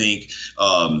Robbins, I think,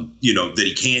 that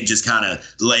he can't just kind of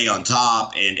lay on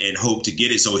top and hope to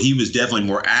get it. So he was definitely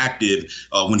more active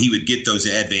when he would get those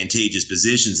advantageous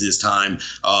positions this time.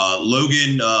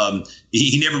 Logan,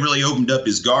 he never really opened up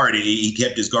his guard. He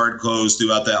kept his guard closed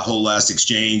throughout that whole last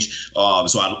exchange.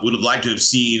 So I would have liked to have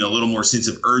seen a little more sense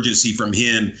of urgency from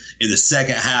him in the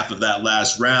second half of that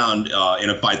last round in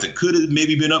a fight that could have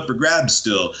maybe been up for grabs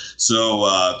still.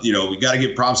 So, we got to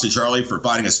give props to Charlie for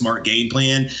finding a smart game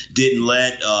plan. Didn't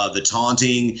let the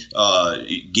taunting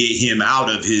get him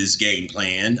out of his game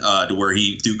plan to where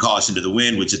he threw caution to the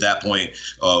wind, which at that point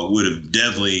would have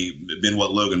definitely been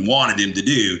what Logan wanted him to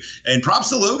do. And props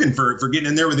to Logan for getting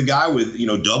in there with a guy with,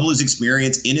 double his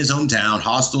experience in his hometown,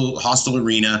 hostile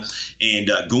arena, and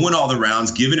going all the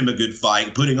rounds, giving him a good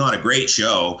fight, putting on a great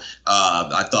show.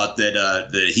 I thought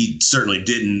that he certainly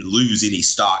didn't lose any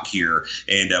stock here,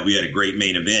 and we had a great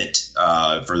main event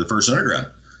for the first underground.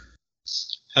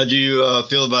 How do you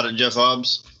feel about it, Jeff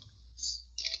Hobbs?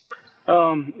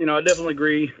 I definitely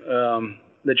agree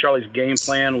that Charlie's game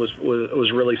plan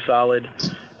was really solid.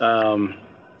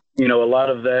 A lot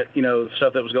of that,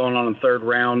 stuff that was going on in the third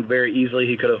round, very easily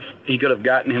he could have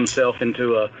gotten himself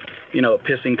into a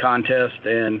pissing contest,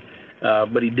 and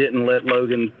but he didn't let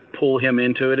Logan pull him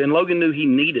into it. And Logan knew he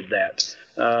needed that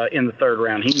in the third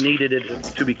round. He needed it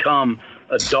to become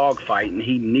a dogfight, and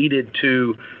he needed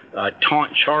to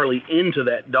taunt Charlie into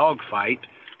that dogfight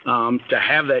to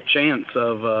have that chance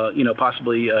of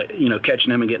possibly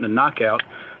catching him and getting a knockout.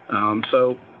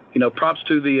 So props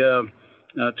to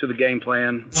the game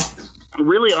plan.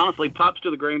 Really, honestly, props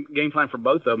to the game plan for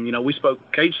both of them. We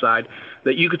spoke cage side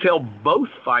that you could tell both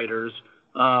fighters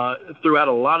throughout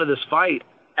a lot of this fight,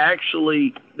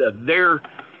 actually,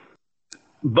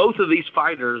 both of these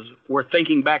fighters were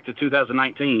thinking back to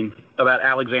 2019 about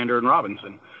Alexander and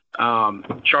Robinson.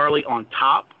 Charlie on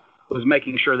top was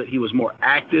making sure that he was more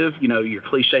active, your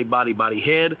cliche body,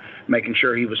 head, making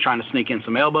sure he was trying to sneak in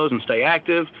some elbows and stay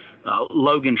active.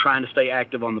 Logan trying to stay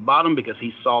active on the bottom because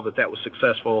he saw that was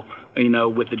successful,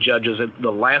 with the judges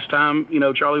the last time,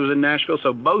 Charlie was in Nashville.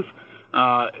 So both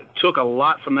took a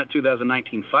lot from that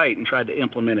 2019 fight and tried to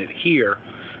implement it here.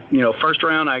 First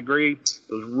round, I agree.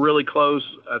 It was really close.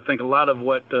 I think a lot of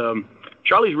what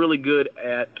Charlie's really good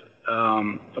at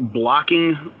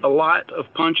blocking a lot of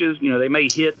punches. They may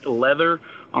hit leather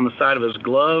on the side of his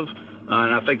glove,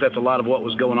 and I think that's a lot of what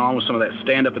was going on with some of that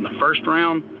stand-up in the first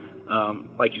round.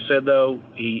 Like you said, though,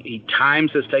 he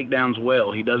times his takedowns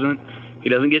well. He doesn't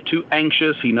get too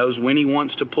anxious. He knows when he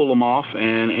wants to pull them off,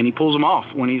 and he pulls them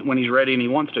off when he's ready and he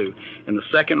wants to. In the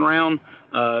second round,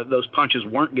 those punches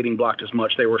weren't getting blocked as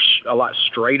much. They were a lot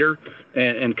straighter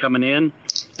and coming in.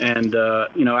 And,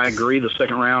 I agree. The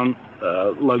second round,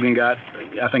 Logan got,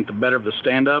 I think, the better of the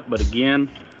stand-up. But, again,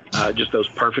 just those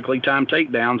perfectly timed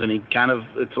takedowns, and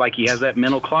it's like he has that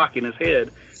mental clock in his head,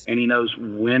 and he knows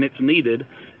when it's needed.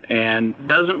 And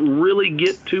doesn't really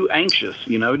get too anxious,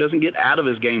 he doesn't get out of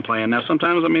his game plan. Now,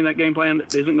 sometimes, that game plan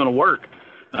isn't going to work.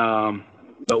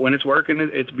 But when it's working,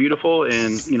 it's beautiful.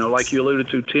 And, like you alluded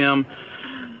to, Tim,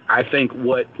 I think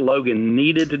what Logan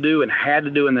needed to do and had to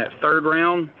do in that third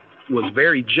round was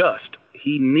very just.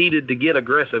 He needed to get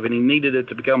aggressive, and he needed it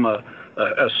to become a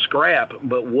scrap.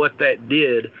 But what that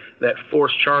did, that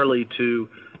forced Charlie to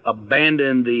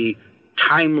abandon the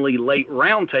timely late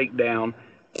round takedown,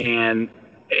 and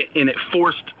it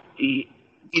forced, he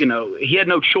had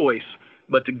no choice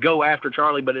but to go after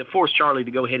Charlie, but it forced Charlie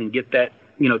to go ahead and get that,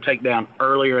 takedown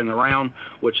earlier in the round,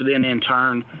 which then in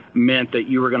turn meant that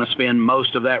you were going to spend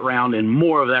most of that round and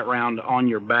more of that round on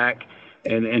your back.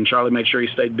 and Charlie made sure he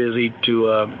stayed busy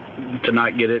to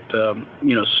not get it,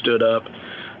 stood up.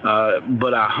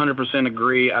 But I 100%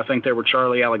 agree. I think there were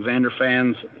Charlie Alexander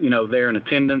fans, there in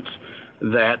attendance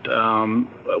that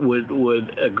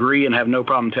would agree and have no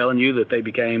problem telling you that they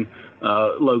became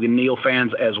Logan Neal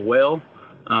fans as well.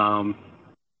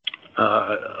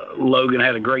 Logan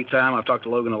had a great time. I've talked to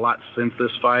Logan a lot since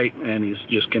this fight, and he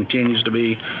just continues to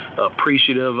be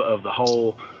appreciative of the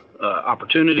whole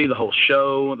opportunity, the whole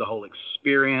show, the whole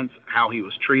experience, how he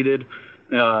was treated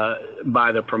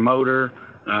by the promoter.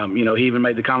 He even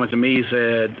made the comment to me. He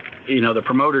said, the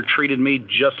promoter treated me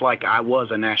just like I was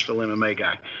a Nashville MMA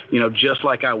guy, just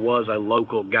like I was a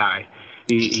local guy.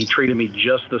 He treated me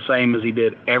just the same as he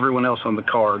did everyone else on the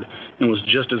card, and was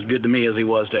just as good to me as he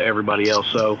was to everybody else.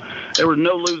 So there were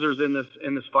no losers in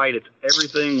this fight. It's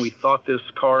everything we thought this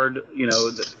card,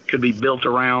 that could be built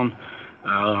around.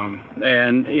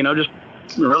 Just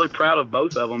really proud of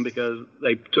both of them because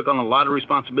they took on a lot of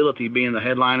responsibility being the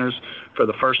headliners for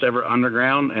the first ever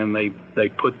Underground, and they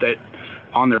put that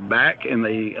on their back, and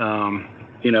they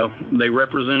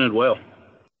represented well.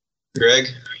 Greg?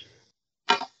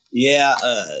 Yeah,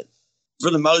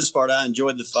 for the most part, I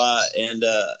enjoyed the fight, and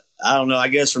I don't know. I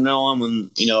guess from now on,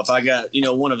 when if I got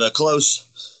one of a close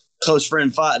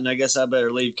friend fighting, I guess I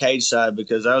better leave cage side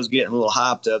because I was getting a little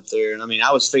hyped up there, and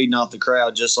I was feeding off the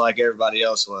crowd just like everybody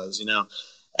else was,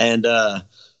 And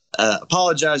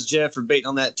apologize, Jeff, for beating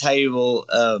on that table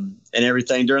and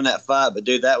everything during that fight, but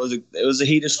dude, it was a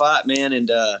heated fight, man,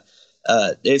 and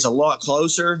it's a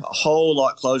whole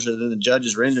lot closer than the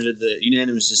judges rendered the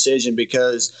unanimous decision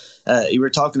because you were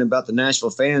talking about the Nashville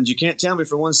fans. You can't tell me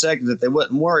for 1 second that they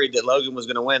wasn't worried that Logan was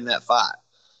going to win that fight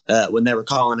when they were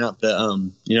calling out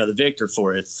the victor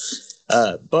for it.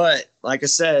 But like I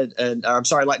said, and I'm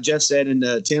sorry, like Jeff said, and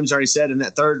Tim's already said in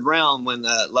that third round when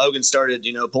Logan started,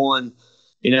 pulling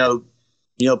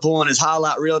his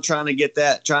highlight reel, trying to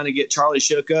get Charlie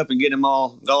shook up and get him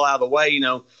all go out of the way,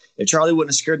 If Charlie wouldn't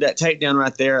have secured that takedown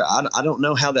right there, I don't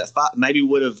know how that fight maybe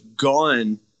would have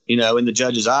gone, in the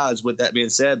judges' eyes. With that being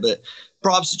said, but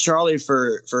props to Charlie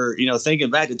for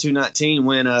thinking back to 219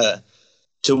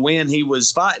 when he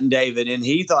was fighting David, and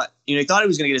he thought he was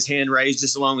going to get his hand raised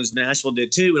just as long as Nashville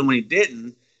did too, and when he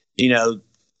didn't,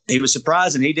 he was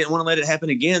surprised and he didn't want to let it happen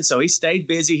again. So he stayed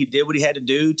busy. He did what he had to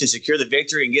do to secure the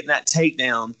victory and getting that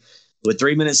takedown with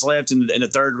 3 minutes left in the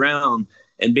third round.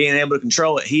 And being able to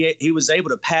control it, he was able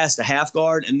to pass the half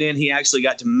guard, and then he actually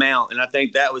got to mount. And I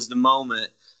think that was the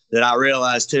moment that I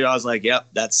realized too. I was like, "Yep,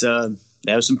 that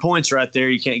was some points right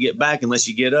there. You can't get back unless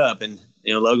you get up." And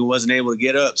Logan wasn't able to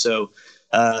get up, so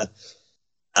I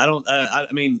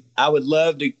would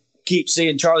love to keep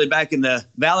seeing Charlie back in the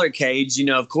Valor cage.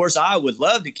 Of course, I would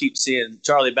love to keep seeing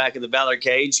Charlie back in the Valor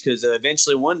cage because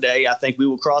eventually one day I think we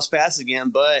will cross paths again.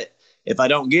 But if I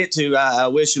don't get to, I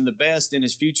wish him the best in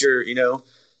his future,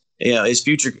 his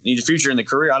future in the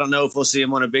career. I don't know if we'll see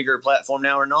him on a bigger platform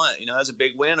now or not. That's a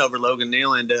big win over Logan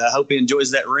Neal, and I hope he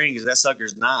enjoys that ring because that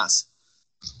sucker's nice.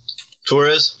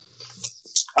 Torres?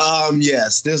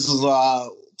 Yes, this was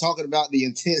talking about the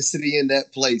intensity in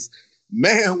that place.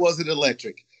 Man, was it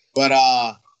electric. But,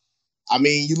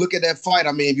 you look at that fight.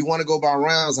 If you want to go by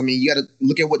rounds, you got to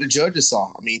look at what the judges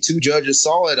saw. 2 judges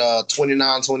saw it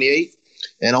 29-28.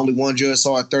 And only 1 judge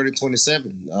saw it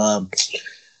 30-27.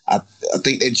 I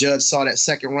think that judge saw that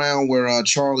second round where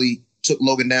Charlie took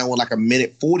Logan down with like a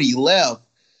minute 40 left.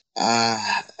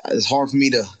 It's hard for me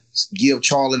to give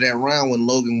Charlie that round when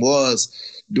Logan was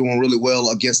doing really well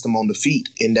against him on the feet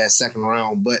in that second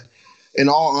round. But in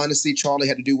all honesty, Charlie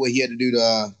had to do what he had to do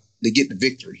to get the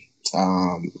victory.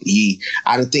 I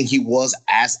don't think he was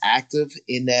as active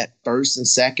in that first and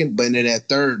second, but in that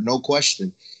third, no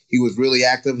question. He was really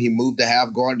active. He moved the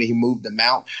half guard and he moved the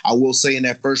mount. I will say in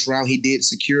that first round, he did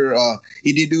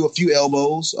do a few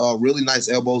elbows, really nice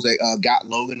elbows that got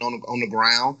Logan on the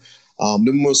ground.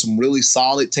 There were some really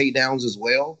solid takedowns as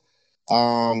well.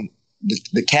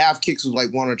 The calf kicks was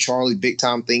like one of Charlie's big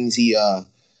time things.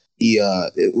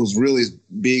 It was really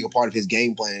big a part of his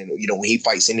game plan, when he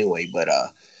fights anyway. But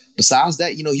besides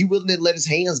that, he really didn't let his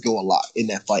hands go a lot in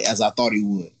that fight as I thought he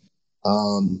would.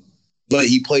 But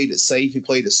he played it safe. He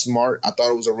played it smart. I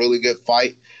thought it was a really good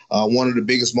fight. One of the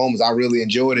biggest moments I really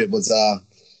enjoyed it was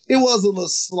it was a little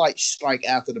slight strike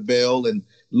after the bell, and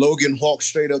Logan walked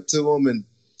straight up to him and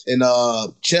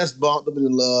chest bumped him,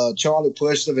 and Charlie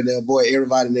pushed him, and then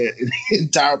everybody in there, the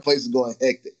entire place was going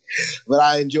hectic. But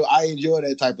I enjoy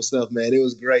that type of stuff, man. It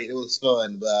was great. It was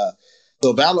fun. But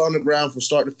So Valor Underground from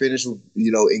start to finish,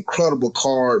 incredible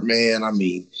card, man. I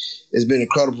mean, it's been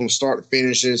incredible from start to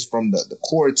finishes, from the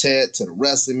quartet to the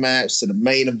wrestling match to the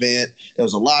main event. There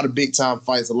was a lot of big-time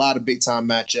fights, a lot of big-time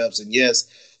matchups. And, yes,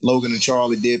 Logan and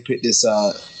Charlie did put this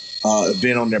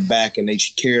event on their back, and they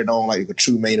carried on like a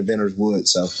true main eventers would.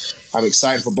 So I'm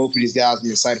excited for both of these guys.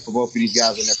 I'm excited for both of these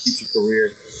guys in their future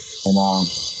career. And,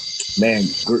 man,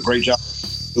 great job.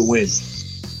 Good win.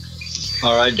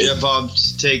 All right, Jeff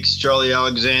Hobbs takes Charlie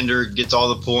Alexander, gets all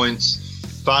the points.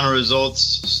 Final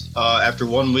results, after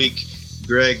 1 week,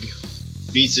 Greg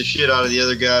beats the shit out of the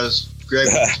other guys. Greg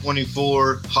with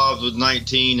 24, Hobbs with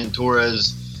 19, and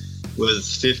Torres with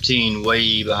 15,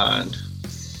 way behind.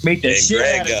 Beat the And shit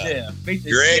Greg, out of Jeff.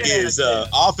 Greg is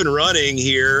off and running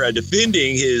here,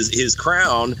 defending his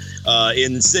crown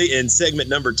in segment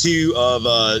number 2 of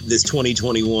this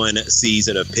 2021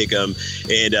 season of Pick'em.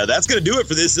 And that's going to do it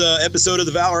for this episode of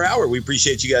the Valor Hour. We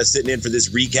appreciate you guys sitting in for this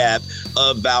recap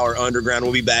of Valor Underground.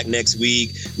 We'll be back next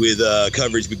week with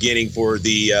coverage beginning for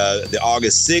the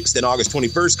August 6th and August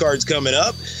 21st cards coming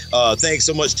up. Thanks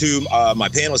so much to my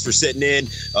panelists for sitting in.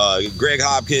 Greg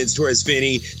Hopkins, Torres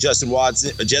Finney, Justin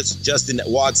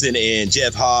Watson, and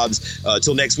Jeff Hobbs.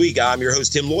 Till next week, I'm your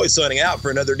host, Tim Loy, signing out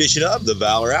for another edition of the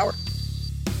Valor Hour.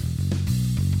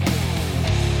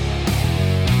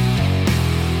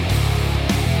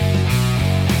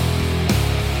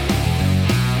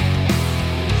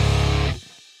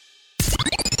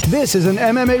 This is an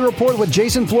MMA Report with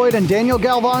Jason Floyd and Daniel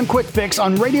Galvan Quick Fix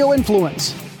on Radio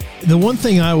Influence. The one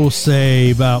thing I will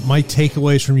say about my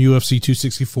takeaways from UFC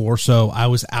 264, so I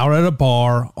was out at a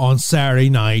bar on Saturday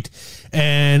night,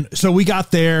 and so we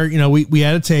got there, we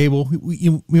had a table,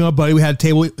 my buddy, we had a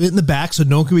table in the back so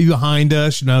no one could be behind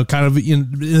us, kind of in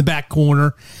the back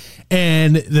corner.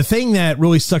 And the thing that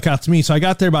really stuck out to me, so I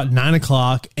got there about 9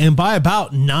 o'clock, and by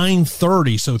about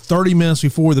 9:30, so 30 minutes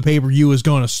before the pay-per-view was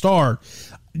going to start,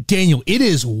 Daniel, it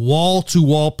is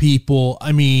wall-to-wall people.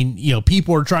 I mean,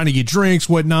 people are trying to get drinks,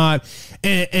 whatnot,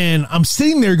 and I'm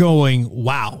sitting there going,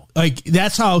 wow, like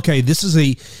that's how, okay,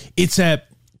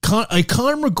 a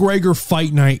Conor McGregor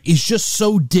fight night is just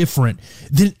so different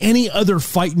than any other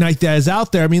fight night that is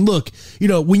out there. I mean, look,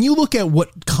 when you look at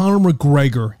what Conor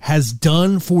McGregor has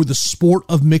done for the sport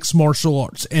of mixed martial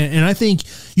arts, and I think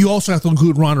you also have to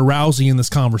include Ronda Rousey in this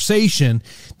conversation,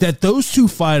 that those two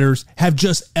fighters have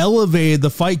just elevated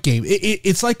the fight game.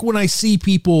 It's like when I see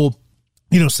people,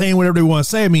 saying whatever they want to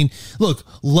say. I mean, look,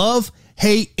 love,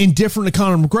 hate, indifferent to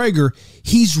Conor McGregor,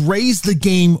 he's raised the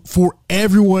game for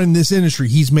everyone in this industry.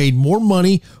 He's made more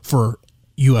money for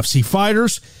UFC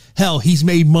fighters. Hell, he's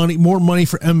made more money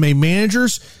for MMA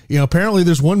managers. Apparently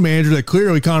there's one manager that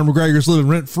clearly Conor McGregor's living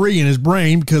rent-free in his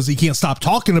brain because he can't stop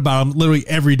talking about him literally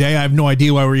every day. I have no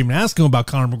idea why we're even asking him about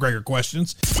Conor McGregor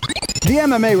questions. The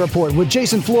MMA Report with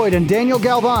Jason Floyd and Daniel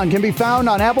Galvan can be found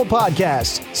on Apple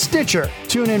Podcasts, Stitcher,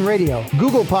 TuneIn Radio,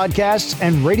 Google Podcasts,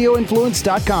 and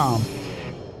RadioInfluence.com.